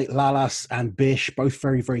guys like Lalas and Bish, both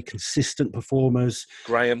very, very consistent performers.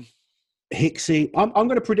 Graham. Hicksy. I'm going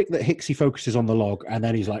to predict that Hicksy focuses on the log, and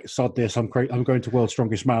then he's like, sod this, I'm going to World's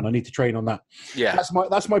Strongest Man. I need to train on that. Yeah.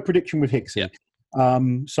 That's my prediction with Hicksy. Yeah.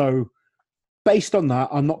 So based on that,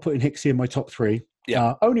 I'm not putting Hicksy in my top three.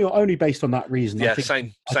 Yeah. Only based on that reason. Yeah, I think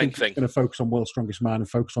same thing. He's going to focus on World's Strongest Man and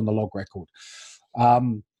focus on the log record.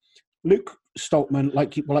 Luke Stoltman,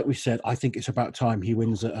 like we said, I think it's about time he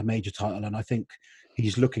wins a major title, and I think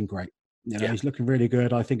he's looking great. He's looking really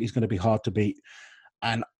good. I think he's going to be hard to beat,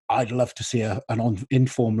 and I'd love to see an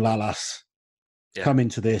informed Lalas come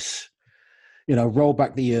into this. Roll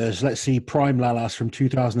back the years. Let's see prime Lalas from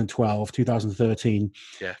 2012, 2013.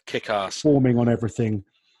 Yeah, kick ass. Forming on everything.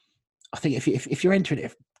 I think if you're entering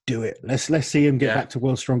it, do it. Let's see him get back to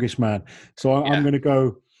World's Strongest Man. So I'm going to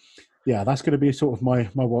go. Yeah, that's going to be sort of my.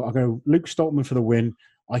 I'll go Luke Stoltman for the win.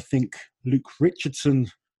 I think Luke Richardson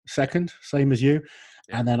second, same as you,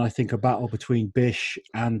 and then I think a battle between Bish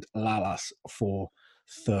and Lalas for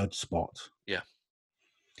third spot. Yeah.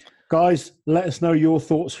 Guys, let us know your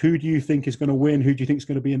thoughts. Who do you think is going to win? Who do you think is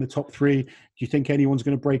going to be in the top three? Do you think anyone's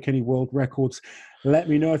going to break any world records? Let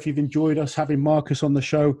me know if you've enjoyed us having Marcus on the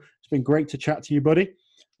show. It's been great to chat to you, buddy.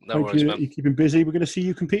 No worries, man. You're keeping busy. We're going to see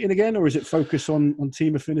you competing again, or is it focus on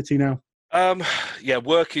Team Affinity now?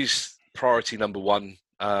 Work is priority number one.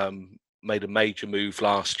 Made a major move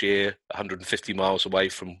last year, 150 miles away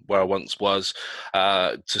from where I once was,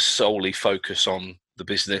 to solely focus on the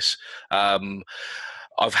business.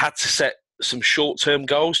 I've had to set some short-term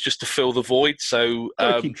goals just to fill the void. So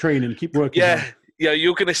keep training, keep working.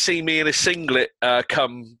 You're going to see me in a singlet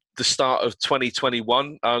come the start of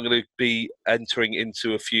 2021. I'm going to be entering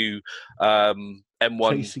into a few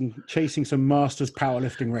M1 chasing some Masters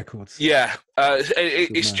powerlifting records.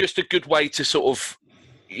 It's just a good way to sort of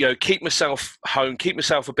keep myself home, keep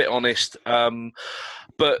myself a bit honest.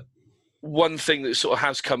 But one thing that sort of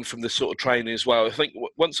has come from the sort of training as well, I think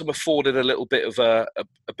once I'm afforded a little bit of a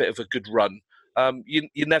good run,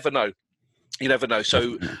 you never know. You never know.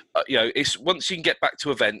 So it's once you can get back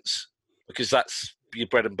to events, because that's your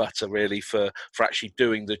bread and butter really for actually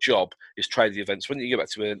doing the job, is training the events. When you get back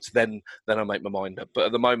to events, then I make my mind up. But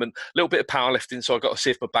at the moment, a little bit of powerlifting, so I've got to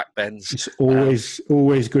see if my back bends. It's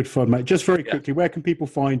always good fun, mate. Just very quickly, where can people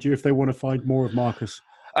find you if they want to find more of Marcus?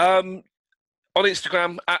 On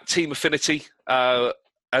Instagram at Team Affinity.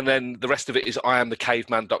 And then the rest of it is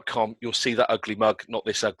iamthecaveman.com. You'll see that ugly mug, not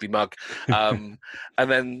this ugly mug. And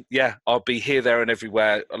then, yeah, I'll be here, there, and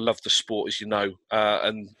everywhere. I love the sport, as you know.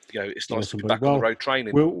 And, it's nice to be back on the road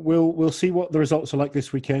training. We'll see what the results are like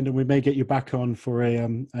this weekend, and we may get you back on for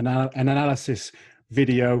an analysis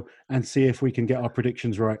video and see if we can get our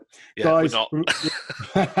predictions right. Yeah, guys, we're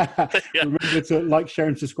not. remember to like, share,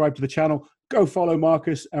 and subscribe to the channel. Go follow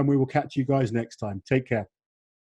Marcus, and we will catch you guys next time. Take care.